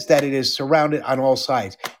says that it is surrounded on all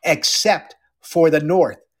sides, except for the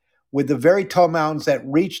north, with the very tall mountains that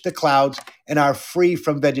reach the clouds and are free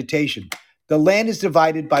from vegetation. The land is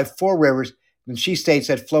divided by 4 rivers, and she states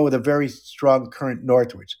that flow with a very strong current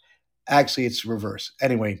northwards. Actually, it's reverse.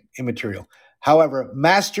 Anyway, immaterial. However,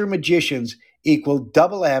 master magicians equal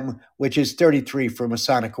double M, which is 33 for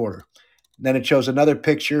Masonic order. Then it shows another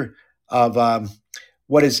picture of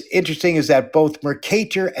what is interesting is that both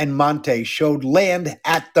Mercator and Monte showed land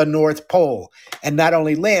at the North Pole. And not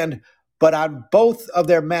only land, but on both of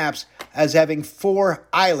their maps as having 4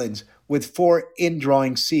 islands with 4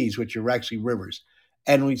 indrawing seas, which are actually rivers.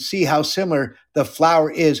 And we see how similar the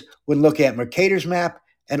flower is when looking at Mercator's map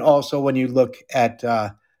and also when you look at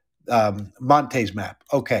Monte's map.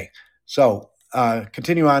 Okay, so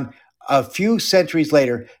continue on. A few centuries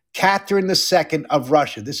later, Catherine II of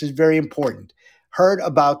Russia, this is very important, heard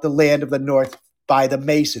about the land of the North by the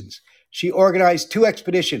Masons. She organized 2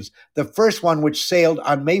 expeditions. The first one, which sailed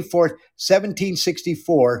on May 4th,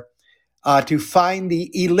 1764, to find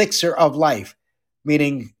the elixir of life,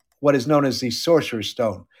 meaning what is known as the Sorcerer's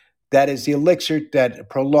Stone. That is the elixir that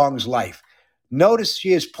prolongs life. Notice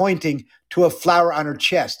she is pointing to a flower on her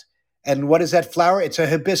chest. And what is that flower? It's a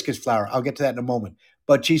hibiscus flower. I'll get to that in a moment.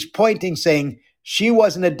 But she's pointing, saying she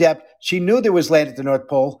was an adept. She knew there was land at the North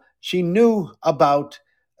Pole. She knew about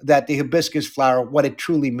that the hibiscus flower, what it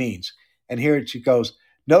truly means. And here she goes.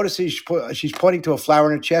 Notice she's pointing to a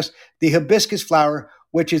flower in her chest, the hibiscus flower,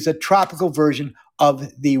 which is a tropical version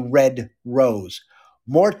of the red rose.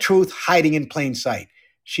 More truth hiding in plain sight.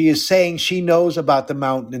 She is saying she knows about the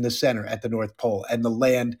mountain in the center at the North Pole and the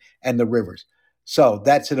land and the rivers. So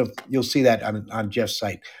that's it. You'll see that on Jeff's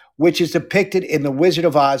site, which is depicted in the Wizard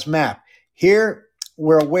of Oz map. Here,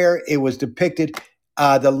 we're aware it was depicted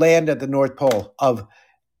the land at the North Pole of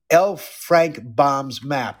L. Frank Baum's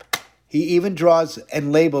map. He even draws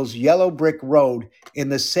and labels Yellow Brick Road in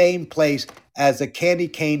the same place as the candy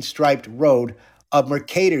cane striped road of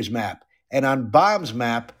Mercator's map. And on Baum's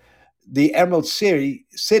map, the Emerald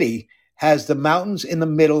City has the mountains in the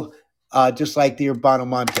middle, just like the Urbano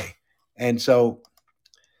Monte. And so,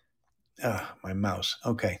 my mouse.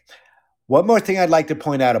 Okay. One more thing I'd like to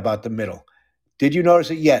point out about the middle. Did you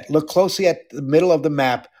notice it yet? Look closely at the middle of the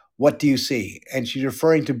map. What do you see? And she's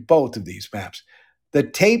referring to both of these maps. The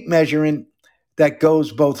tape measurement that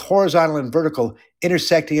goes both horizontal and vertical,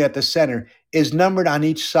 intersecting at the center, is numbered on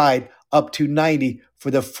each side up to 90 for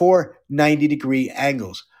the 4 90-degree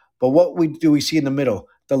angles. But what do we see in the middle?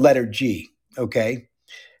 The letter G, okay?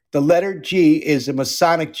 The letter G is the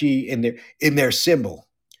Masonic G in their symbol.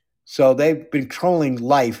 So they've been controlling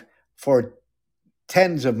life for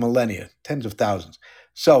tens of millennia, tens of thousands.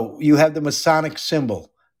 So you have the Masonic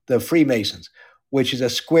symbol, the Freemasons, which is a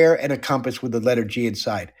square and a compass with the letter G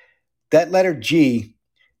inside. That letter G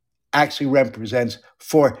actually represents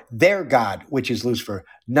for their God, which is Lucifer,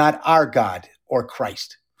 not our God or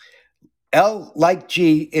Christ. L, like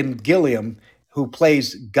G in Gilliam, who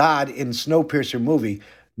plays God in Snowpiercer movie,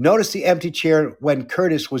 notice the empty chair when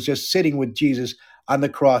Curtis was just sitting with Jesus on the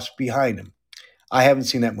cross behind him. I haven't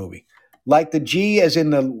seen that movie. Like the G as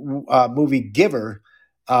in the movie Giver,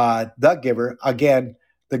 The Giver, again,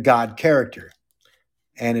 the God character.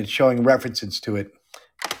 And it's showing references to it.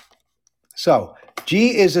 So,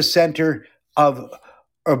 G is the center of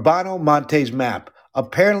Urbano Monte's map.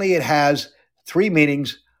 Apparently, it has 3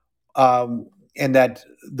 meanings, and that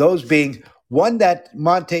those being, 1, that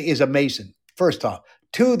Monte is a Mason, first off.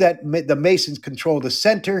 2, that the Masons control the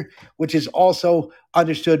center, which is also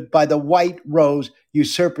understood by the white rose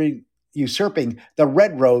usurping the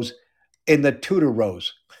red rose in the Tudor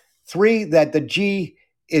rose. 3, that the G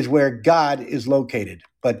is where God is located,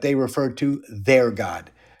 but they refer to their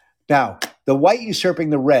God. Now, the white usurping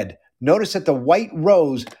the red. Notice that the white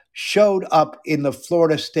rose showed up in the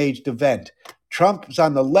Florida staged event. Trump's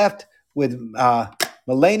on the left with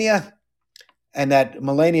Melania, and that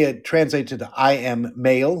Melania translates to I am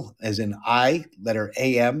male, as in I, letter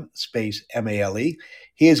A-M, space M-A-L-E.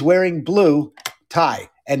 He is wearing blue tie,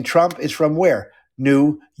 and Trump is from where?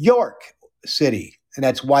 New York City, and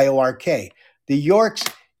that's Y-O-R-K. The Yorks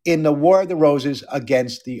in the War of the Roses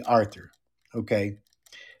against the Arthur, okay?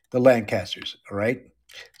 The Lancasters, all right?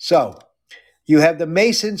 So you have the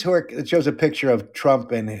Masons it shows a picture of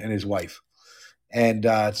Trump and his wife and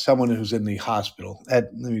someone who's in the hospital.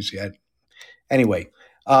 Let me see that. Anyway,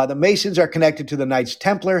 the Masons are connected to the Knights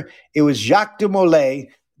Templar. It was Jacques de Molay,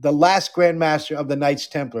 the last Grand Master of the Knights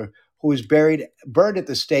Templar, who was burned at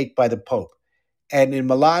the stake by the Pope. And in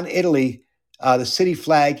Milan, Italy, the city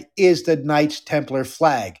flag is the Knights Templar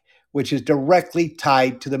flag, which is directly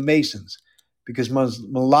tied to the Masons, because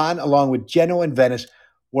Milan, along with Genoa and Venice,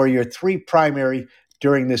 were your 3 primary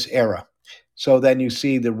during this era. So then you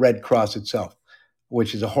see the Red Cross itself,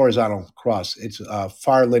 which is a horizontal cross. It's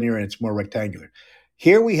far linear and it's more rectangular.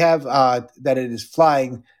 Here we have that it is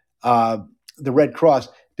flying the Red Cross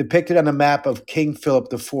depicted on a map of King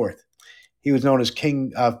Philip IV. He was known as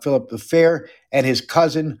King Philip the Fair, and his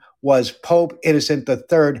cousin was Pope Innocent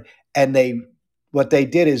III. And what they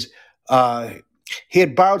did is he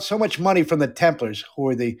had borrowed so much money from the Templars, who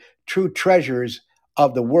were the true treasurers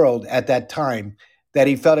of the world at that time, that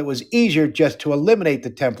he felt it was easier just to eliminate the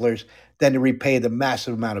Templars than to repay the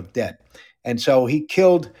massive amount of debt. And so he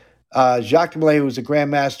killed Jacques de Molay, who was the Grand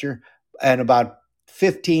Master, and about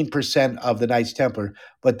 15% of the Knights Templar.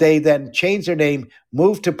 But they then changed their name,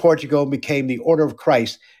 moved to Portugal, and became the Order of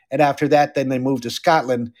Christ. And after that, then they moved to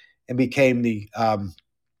Scotland and became the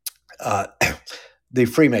the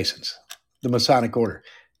Freemasons, the Masonic Order.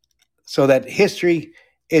 So that history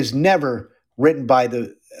is never written by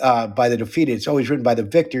the defeated; it's always written by the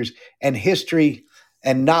victors. And history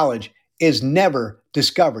and knowledge is never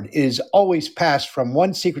discovered; it is always passed from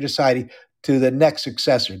one secret society to the next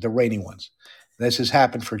successor, the reigning ones. This has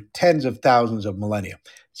happened for tens of thousands of millennia.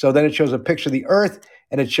 So then it shows a picture of the Earth,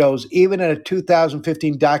 and it shows, even in a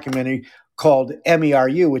 2015 documentary called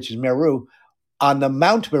MERU, which is Meru, on the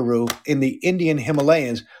Mount Meru in the Indian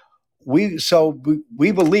Himalayas. We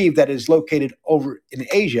believe that it is located over in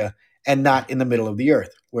Asia and not in the middle of the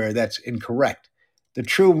Earth, where that's incorrect. The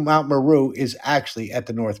true Mount Meru is actually at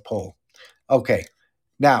the North Pole. Okay,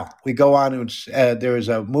 now we go on. There is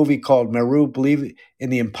a movie called Meru, Believe in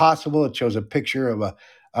the Impossible. It shows a picture of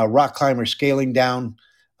a rock climber scaling down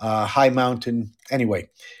a high mountain. Anyway,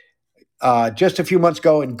 just a few months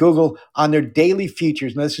ago in Google, on their daily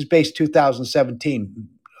features, and this is based 2017,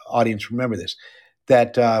 audience, remember this,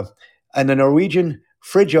 that and the Norwegian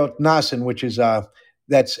Fridtjof Nansen, which is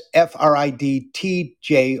that's Fridtjof,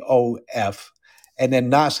 and then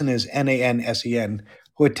Nansen is Nansen,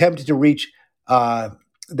 who attempted to reach,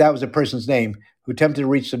 that was a person's name, who attempted to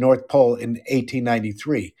reach the North Pole in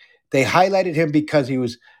 1893. They highlighted him because he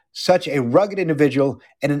was such a rugged individual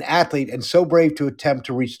and an athlete, and so brave to attempt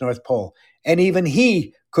to reach the North Pole. And even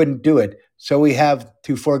he couldn't do it, so we have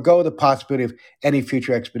to forego the possibility of any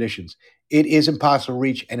future expeditions. It is impossible to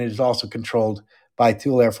reach, and it is also controlled by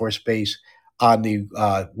Thule Air Force Base on the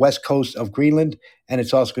west coast of Greenland, and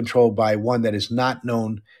it's also controlled by one that is not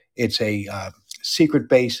known. It's a secret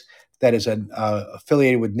base that is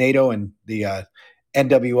affiliated with NATO and the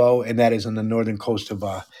NWO, and that is on the northern coast of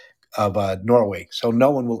Norway. So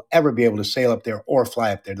no one will ever be able to sail up there or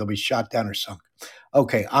fly up there. They'll be shot down or sunk.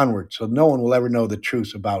 Okay, onward. So no one will ever know the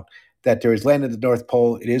truth about that there is land at the North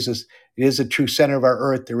Pole. It is a true center of our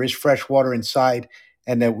Earth. There is fresh water inside,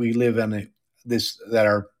 and that we live on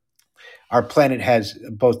that our planet has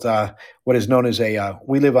both what is known as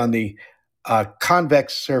we live on the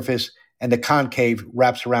convex surface, and the concave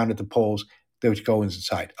wraps around at the poles, which go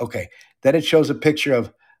inside. Okay, then it shows a picture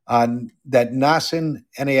of that Nansen,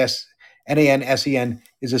 Nansen,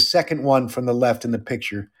 is the second one from the left in the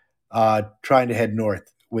picture, trying to head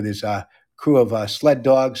north with his crew of sled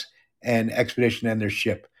dogs and expedition and their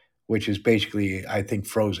ship, which is basically, I think,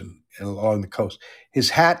 frozen along the coast. His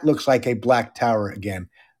hat looks like a black tower again,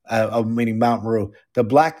 meaning Mount Meru. The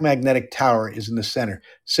black magnetic tower is in the center,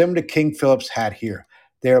 similar to King Philip's hat here.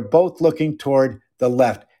 They are both looking toward the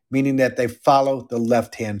left, meaning that they follow the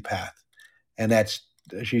left-hand path. And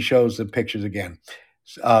she shows the pictures again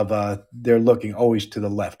of they're looking always to the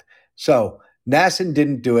left. So Nansen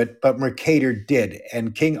didn't do it, but Mercator did,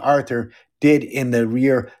 and King Arthur did in the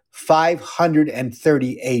year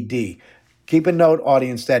 530 AD. Keep a note,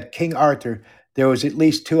 audience, that King Arthur, there was at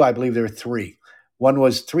least two, I believe there were three. One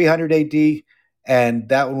was 300 AD, and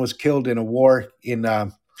that one was killed in a war in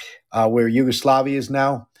where Yugoslavia is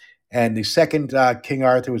now. And the second King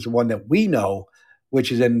Arthur was the one that we know,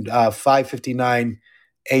 which is in 559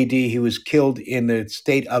 AD. He was killed in the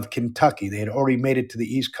state of Kentucky. They had already made it to the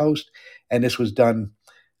East Coast, and this was done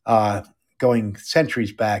going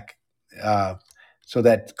centuries back, so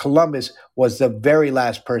that Columbus was the very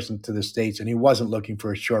last person to the States, and he wasn't looking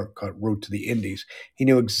for a shortcut route to the Indies. He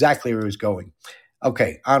knew exactly where he was going.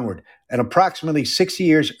 Okay, onward. And approximately 60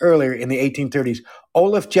 years earlier, in the 1830s,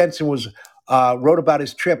 Olaf Jensen wrote about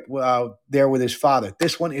his trip there with his father.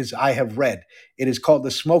 This one I have read. It is called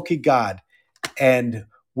The Smoky God. And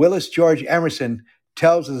Willis George Emerson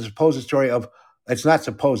tells the supposed story of, it's not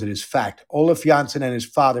supposed, it is fact, Olaf Jansen and his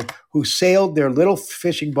father, who sailed their little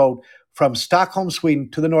fishing boat from Stockholm,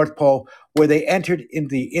 Sweden to the North Pole, where they entered into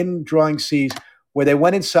the indrawing seas, where they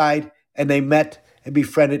went inside and they met and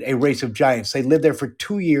befriended a race of giants. They lived there for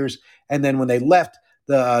 2 years, and then when they left,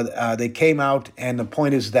 they came out, and the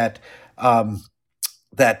point is that there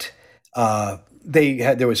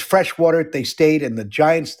was fresh water. They stayed, and the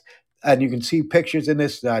giants, and you can see pictures in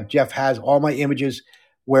this. Jeff has all my images,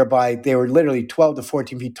 whereby they were literally 12 to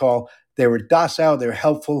 14 feet tall. They were docile, they were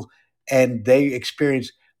helpful, and they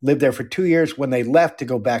experienced lived there for 2 years. When they left to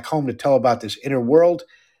go back home to tell about this inner world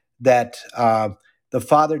that the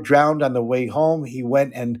father drowned on the way home, he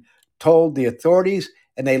went and told the authorities,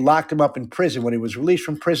 and they locked him up in prison. When he was released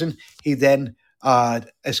from prison, he then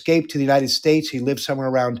escaped to the United States. He lived somewhere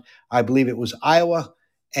around, I believe it was Iowa,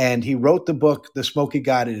 and he wrote the book, The Smoky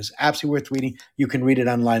God. It is absolutely worth reading. You can read it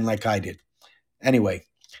online like I did. Anyway,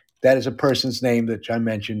 that is a person's name that I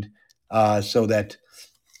mentioned, so that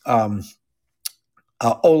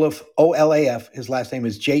Olaf, Olaf, his last name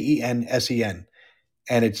is Jensen,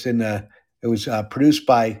 and it was produced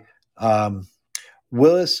by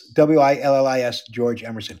Willis, Willis, George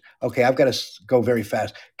Emerson. Okay, I've got to go very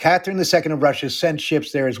fast. Catherine II of Russia sent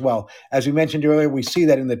ships there as well. As we mentioned earlier, we see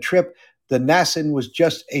that in the trip, the Nansen was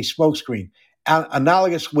just a smokescreen,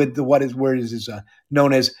 analogous with what is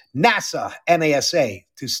known as NASA, NASA,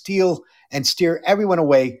 to steal and steer everyone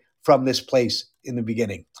away from this place in the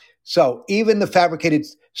beginning. So even the fabricated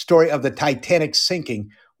story of the Titanic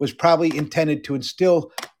sinking was probably intended to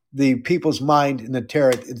instill the people's mind in the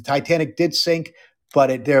terror. The Titanic did sink,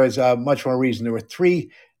 but there is much more reason. There were 3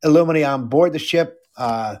 Illuminati on board the ship,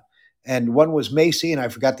 and one was Macy, and I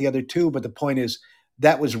forgot the other 2, but the point is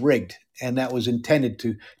that was rigged, and that was intended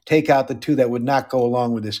to take out the 2 that would not go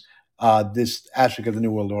along with this aspect of the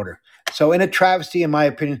New World Order. So in a travesty, in my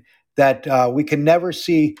opinion, that we can never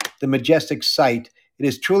see the majestic sight. It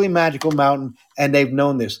is truly magical mountain, and they've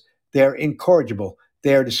known this. They're incorrigible.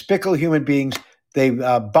 They're despicable human beings.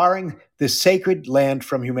 They're barring the sacred land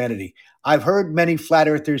from humanity. I've heard many flat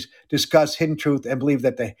earthers discuss Hidden Truth and believe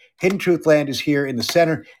that the Hidden Truth land is here in the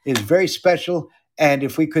center. It is very special, and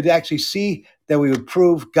if we could actually see that, we would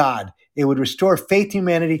prove God. It would restore faith in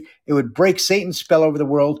humanity. It would break Satan's spell over the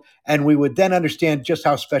world, and we would then understand just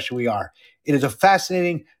how special we are. It is a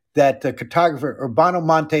fascinating that cartographer Urbano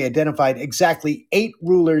Monte identified exactly 8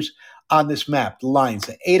 rulers on this map, the lines,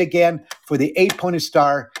 the 8 again for the 8-pointed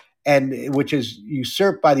star, and which is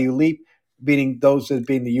usurped by the Ulip, meaning those as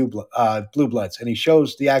being the blue bloods. And he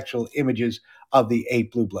shows the actual images of the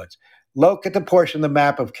 8 blue bloods. Look at the portion of the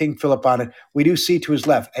map of King Philip on it. We do see to his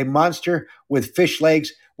left a monster with fish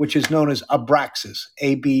legs, which is known as Abraxas,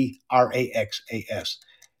 Abraxas.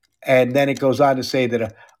 And then it goes on to say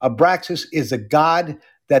that Abraxas is a god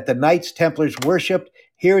that the Knights Templars worshipped.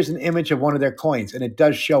 Here is an image of one of their coins, and it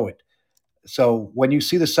does show it. So when you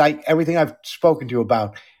see the site, everything I've spoken to you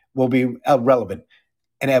about will be relevant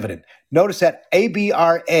and evident. Notice that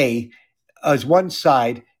ABRA is one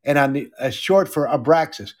side, and on the short for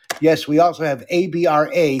Abraxas. Yes, we also have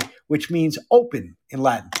ABRA, which means open in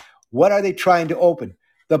Latin. What are they trying to open?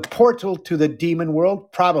 The portal to the demon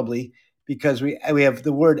world, probably, because we have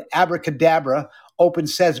the word abracadabra, open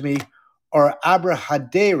sesame, or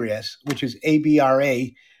abrahadarius, which is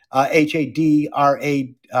ABRA, HADRABRA,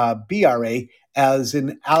 as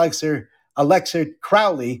in Alexa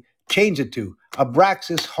Crowley changed it to.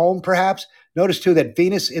 Abraxas home, perhaps. Notice, too, that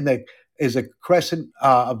Venus is a crescent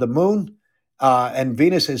of the moon, and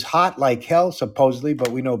Venus is hot like hell, supposedly,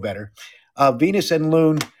 but we know better. Venus and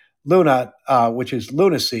Luna, which is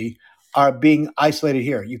lunacy, are being isolated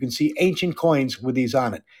here. You can see ancient coins with these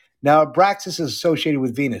on it. Now, Abraxas is associated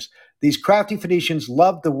with Venus. These crafty Phoenicians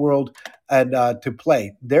loved the world and to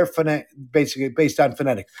play. They're basically based on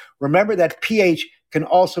phonetic. Remember that PH can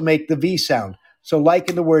also make the V sound. So like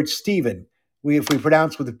in the word Stephen, if we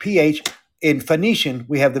pronounce with a PH, in Phoenician,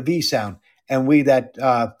 we have the V sound. And that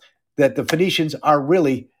the Phoenicians are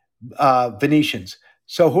really Venetians.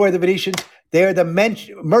 So who are the Venetians? They are the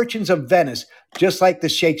merchants of Venice, just like the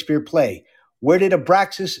Shakespeare play. Where did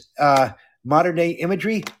Abraxas modern day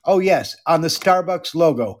imagery? Oh, yes, on the Starbucks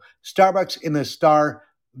logo. Starbucks in the star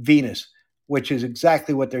Venus, which is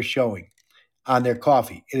exactly what they're showing on their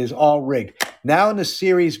coffee. It is all rigged. Now in the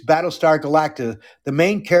series Battlestar Galactica, the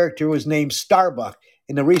main character was named Starbuck.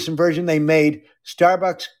 In the recent version they made,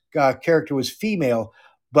 Starbuck's character was female,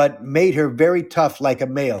 but made her very tough like a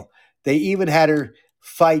male. They even had her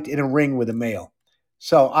fight in a ring with a male.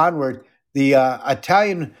 So onward, the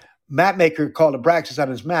Italian map maker called Abraxas on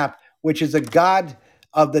his map, which is a god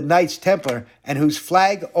of the Knights Templar and whose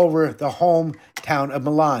flag over the hometown of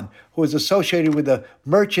Milan, who is associated with the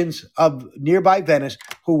merchants of nearby Venice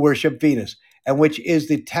who worship Venus, and which is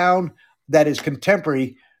the town that is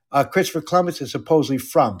contemporary Christopher Columbus is supposedly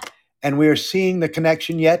from. And we are seeing the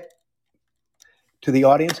connection yet to the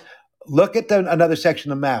audience. Look at another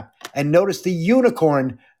section of the map and notice the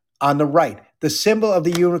unicorn on the right. The symbol of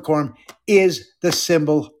the unicorn is the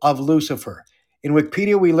symbol of Lucifer. In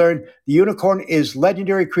Wikipedia, we learned the unicorn is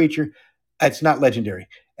legendary creature. It's not legendary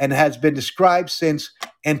and has been described since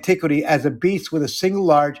antiquity as a beast with a single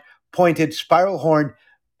large, pointed, spiral horn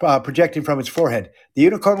projecting from its forehead. The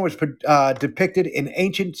unicorn was depicted in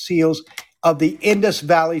ancient seals of the Indus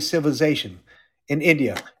Valley civilization in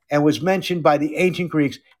India and was mentioned by the ancient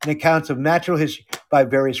Greeks in accounts of natural history by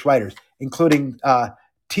various writers, including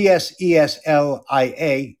Tseslias,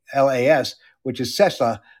 which is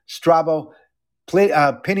Sesla, Strabo,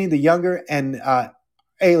 Pliny the Younger, and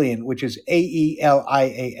Alien, which is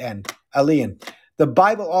Aelian. Alien. The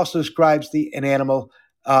Bible also describes an animal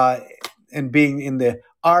and being in the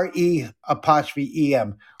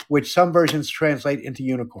RE''EM, which some versions translate into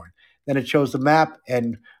unicorn. Then it shows the map,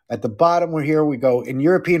 and at the bottom here we go. In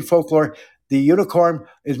European folklore, the unicorn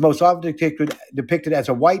is most often depicted as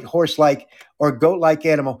a white horse-like or goat-like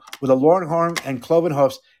animal with a long horn and cloven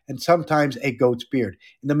hoofs, and sometimes a goat's beard.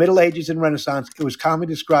 In the Middle Ages and Renaissance, it was commonly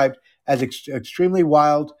described as extremely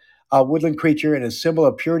wild woodland creature and a symbol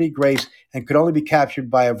of purity, grace, and could only be captured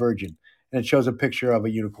by a virgin. And it shows a picture of a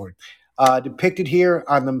unicorn. Depicted here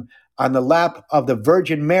on the lap of the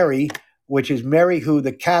Virgin Mary, which is Mary who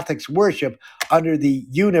the Catholics worship under the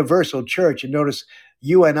Universal Church. And notice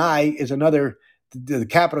UNI is another, the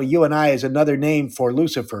capital UNI is another name for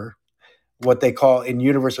Lucifer, what they call in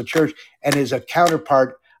Universal Church, and is a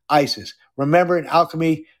counterpart Isis. Remember, in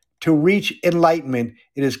alchemy, to reach enlightenment,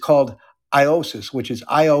 it is called Iosis, which is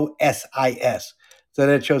Iosis. So then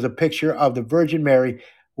it shows a picture of the Virgin Mary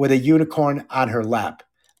with a unicorn on her lap.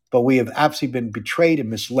 But we have absolutely been betrayed and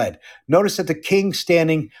misled. Notice that the king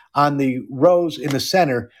standing on the rose in the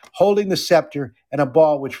center, holding the scepter and a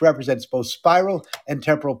ball which represents both spiral and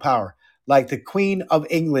temporal power, like the Queen of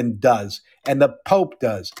England does, and the Pope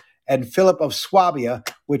does. And Philip of Swabia,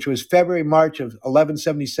 which was February-March of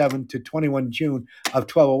 1177 to 21 June of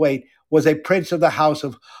 1208, was a prince of the house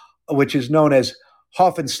of, which is known as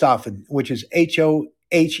Hohenstaufen, which is Hohenstaufen,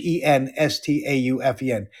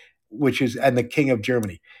 which is, and the king of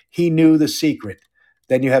Germany. He knew the secret.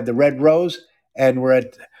 Then you have the red rose, and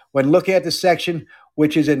when looking at the section,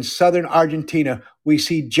 which is in southern Argentina, we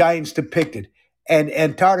see giants depicted. And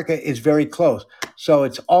Antarctica is very close, so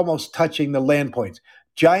it's almost touching the land points.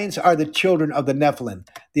 Giants are the children of the Nephilim.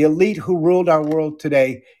 The elite who ruled our world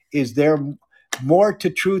today is there more to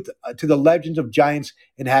truth to the legends of giants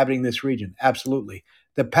inhabiting this region. Absolutely.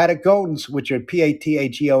 The Patagons, which are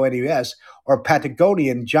Patagones, or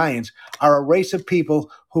Patagonian giants, are a race of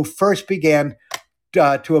people who first began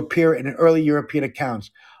to appear in early European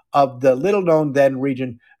accounts of the little-known then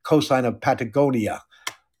region coastline of Patagonia,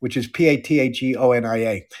 which is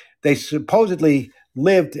Patagonia. They supposedly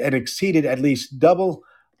lived and exceeded at least double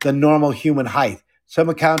the normal human height, some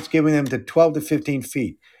accounts giving them to 12 to 15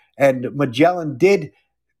 feet. And Magellan did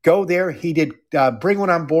go there. He did bring one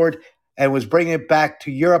on board and was bringing it back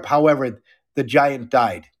to Europe. However, the giant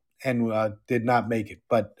died and did not make it.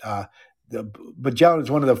 But Magellan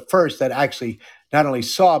is one of the first that actually not only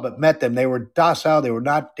saw but met them. They were docile. They were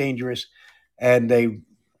not dangerous. And they,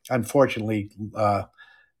 unfortunately,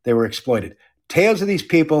 they were exploited. Tales of these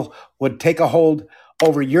people would take a hold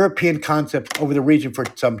over European concepts over the region for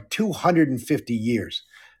some 250 years.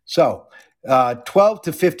 So 12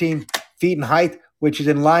 to 15 feet in height, which is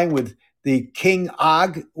in line with the King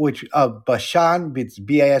Og, which of Bashan, it's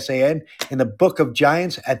Basan, in the Book of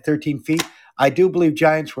Giants at 13 feet. I do believe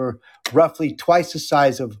giants were roughly twice the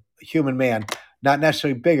size of human man, not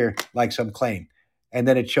necessarily bigger like some claim. And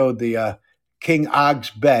then it showed the King Og's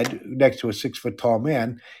bed next to a 6-foot-tall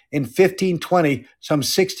man. In 1520, some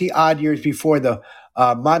 60-odd years before the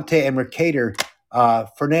Monte and Mercator,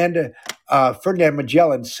 Ferdinand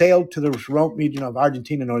Magellan sailed to the remote region of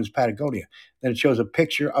Argentina known as Patagonia. Then it shows a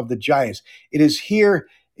picture of the giants. It is here,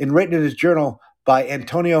 written in his journal by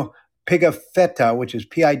Antonio Pigafetta, which is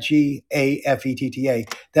Pigafetta,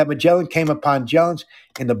 that Magellan came upon giants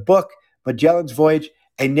in the book Magellan's Voyage,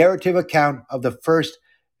 a narrative account of the first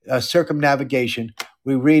circumnavigation.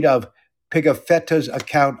 We read of Pigafetta's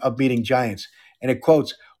account of meeting giants. And it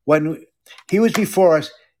quotes, "When he was before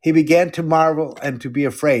us, he began to marvel and to be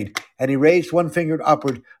afraid, and he raised one finger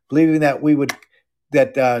upward, believing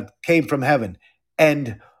that came from heaven.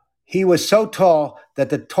 And he was so tall that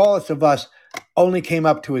the tallest of us only came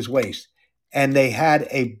up to his waist, and they had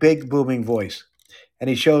a big booming voice." And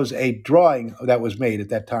he shows a drawing that was made at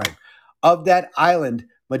that time. Of that island,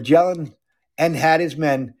 Magellan and had his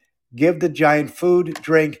men give the giant food,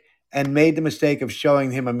 drink, and made the mistake of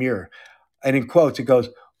showing him a mirror. And in quotes, it goes,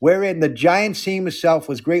 "Wherein the giant seeing himself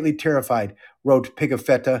was greatly terrified," wrote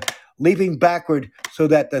Pigafetta, "leaping backward so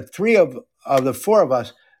that the three of the four of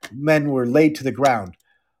us men were laid to the ground.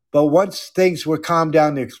 But once things were calmed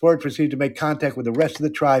down, the explorers proceeded to make contact with the rest of the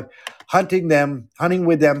tribe, hunting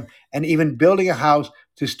with them, and even building a house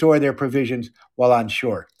to store their provisions while on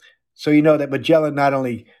shore." So you know that Magellan not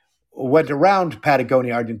only went around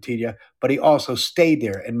Patagonia, Argentina, but he also stayed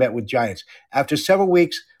there and met with giants. After several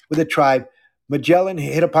weeks with the tribe, Magellan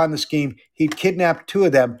hit upon the scheme. He'd kidnap two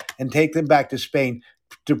of them and take them back to Spain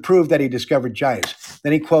to prove that he discovered giants.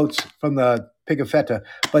 Then he quotes from the Pigafetta,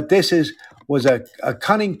 but was a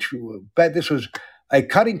cunning this was a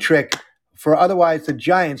cunning trick, for otherwise the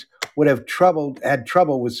giants would have had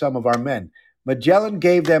trouble with some of our men. Magellan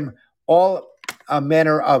gave them all a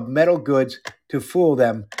manner of metal goods to fool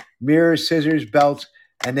them, mirrors, scissors, belts,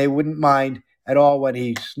 and they wouldn't mind at all when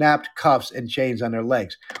he snapped cuffs and chains on their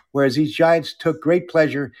legs. Whereas these giants took great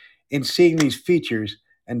pleasure in seeing these features,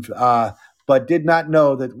 and but did not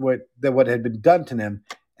know that what had been done to them,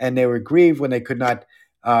 and they were grieved when they could not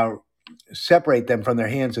uh, separate them from their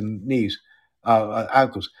hands and knees,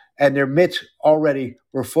 ankles, and their mitts already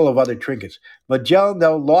were full of other trinkets. Magellan,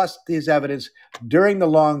 though, lost his evidence during the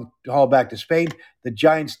long haul back to Spain. The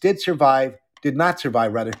giants did not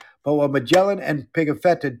survive, rather, but what Magellan and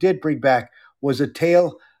Pigafetta did bring back was a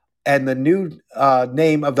tale and the new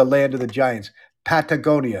name of the land of the giants,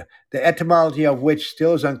 Patagonia, the etymology of which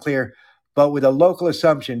still is unclear, but with a local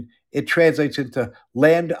assumption, it translates into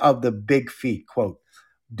land of the big feet, quote,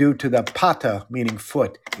 due to the pata, meaning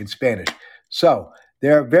foot in Spanish. So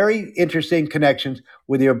there are very interesting connections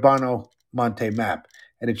with the Urbano Monte map,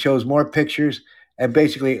 and it shows more pictures. And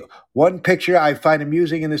basically, one picture I find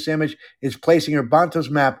amusing in this image is placing Urbanto's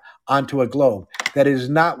map onto a globe. That is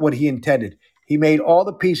not what he intended. He made all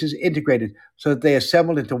the pieces integrated so that they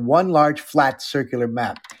assembled into one large flat circular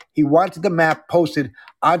map. He wanted the map posted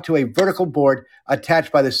onto a vertical board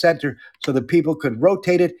attached by the center so that people could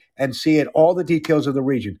rotate it and see it all the details of the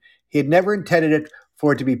region. He had never intended it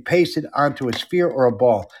for it to be pasted onto a sphere or a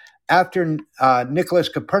ball. After Nicholas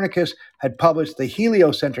Copernicus had published the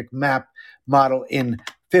heliocentric map model in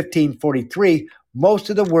 1543, most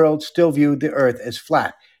of the world still viewed the Earth as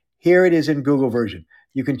flat. Here it is in Google version.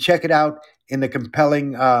 You can check it out in the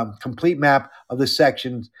compelling complete map of the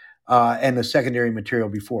sections and the secondary material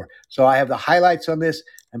before. So I have the highlights on this,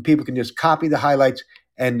 and people can just copy the highlights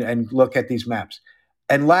and look at these maps.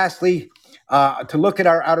 And lastly, to look at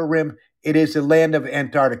our outer rim, it is the land of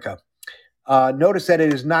Antarctica. Notice that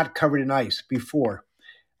it is not covered in ice before.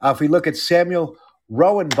 If we look at Samuel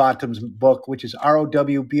Rowenbotham's book, which is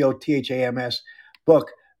Rowbothams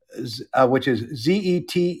book, which is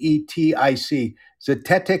Zetetic,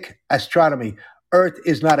 Zetetic Astronomy, Earth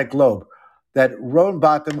is not a globe, that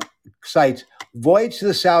Rowenbotham cites Voyage to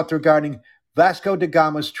the South regarding Vasco da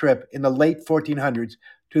Gama's trip in the late 1400s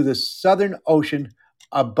to the Southern Ocean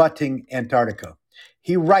abutting Antarctica.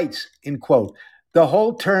 He writes, in quote, the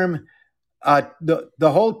whole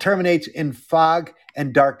terminates in fog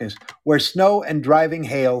and darkness, where snow and driving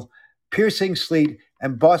hail, piercing sleet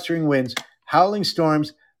and blustering winds, howling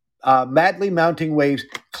storms, madly mounting waves,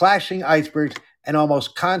 clashing icebergs, and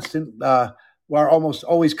almost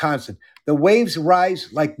always constant. The waves rise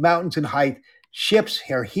like mountains in height. Ships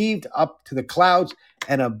are heaved up to the clouds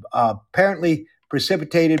and apparently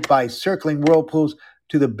precipitated by circling whirlpools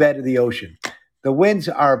to the bed of the ocean. The winds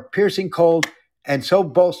are piercing cold and so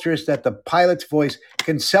boisterous that the pilot's voice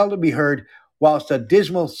can seldom be heard, whilst a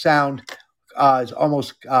dismal sound is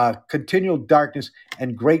almost continual darkness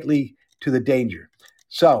and greatly to the danger.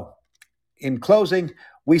 So, in closing,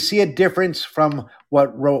 we see a difference from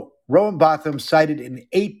what Rowenbotham cited in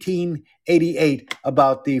 1888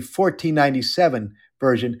 about the 1497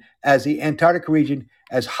 version as the Antarctic region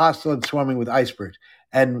as hostile and swarming with icebergs.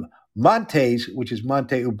 And Montes, which is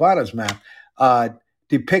Monte Urbano's map,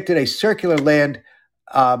 depicted a circular land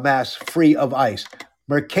mass free of ice.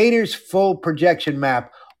 Mercator's full projection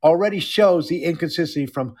map already shows the inconsistency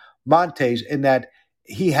from Montes in that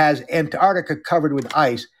he has Antarctica covered with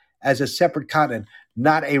ice as a separate continent,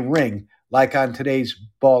 not a ring like on today's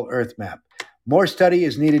ball Earth map. More study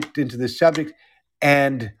is needed into this subject,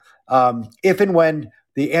 and if and when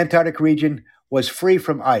the Antarctic region was free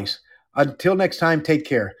from ice. Until next time, take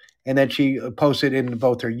care. And then she posted in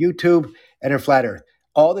both her YouTube and her Flat Earth.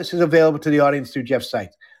 All this is available to the audience through Jeff's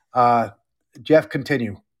site. Jeff,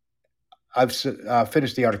 continue. I've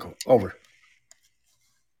finished the article. Over.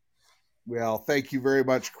 Well, thank you very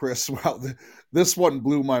much, Chris. Well, this one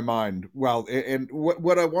blew my mind. Well, and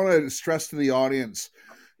what I want to stress to the audience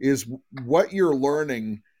is what you're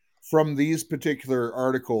learning from these particular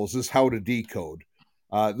articles is how to decode.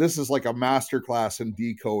 This is like a masterclass in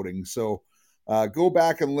decoding. So go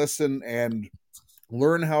back and listen and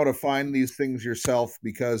learn how to find these things yourself,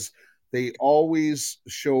 because they always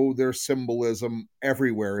show their symbolism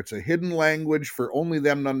everywhere. It's a hidden language for only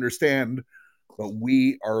them to understand, but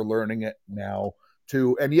we are learning it now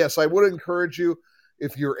too. And yes, I would encourage you,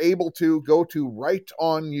 if you're able to, go to Right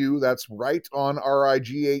On You. That's Right On,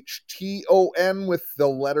 RIGHTON with the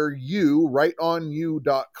letter U,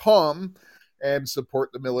 rightonyou.com, and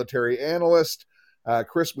support the Military Analyst.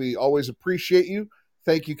 Chris, we always appreciate you.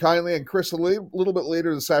 Thank you kindly. And Chris, a little bit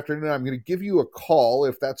later this afternoon, I'm going to give you a call,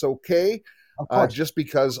 if that's okay, just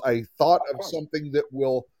because I thought of something that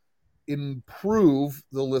will improve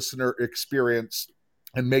the listener experience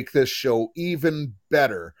and make this show even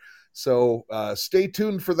better. So stay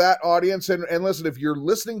tuned for that, audience. And listen, if you're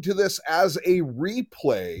listening to this as a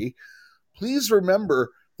replay, please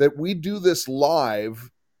remember that we do this live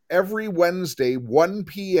every Wednesday, 1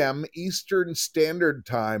 p.m. Eastern Standard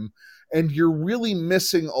Time, and you're really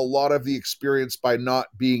missing a lot of the experience by not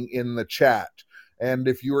being in the chat. And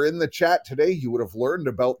if you were in the chat today, you would have learned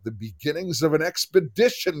about the beginnings of an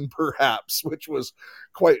expedition, perhaps, which was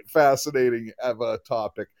quite fascinating of a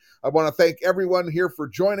topic. I want to thank everyone here for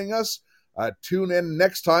joining us. Tune in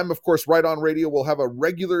next time. Of course, Right On Radio will have a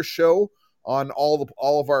regular show on all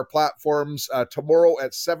of our platforms. Tomorrow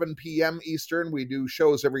at 7 p.m. Eastern, we do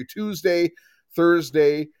shows every Tuesday,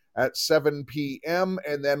 Thursday at 7 p.m.,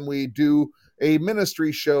 and then we do a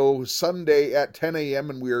ministry show Sunday at 10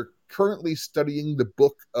 a.m., and we are currently studying the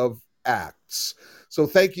book of Acts. So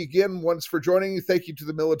thank you again once for joining me. Thank you to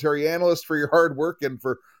the Military Analyst for your hard work and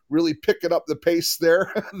for really picking up the pace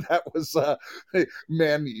there. That was,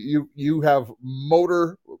 man, you have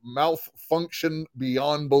motor mouth function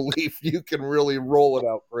beyond belief. You can really roll it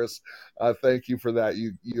out, Chris. Thank you for that.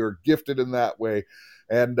 You're gifted in that way.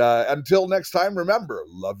 And until next time, remember,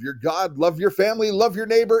 love your God, love your family, love your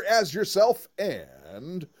neighbor as yourself,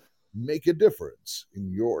 and make a difference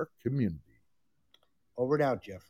in your community. Over and out, Jeff.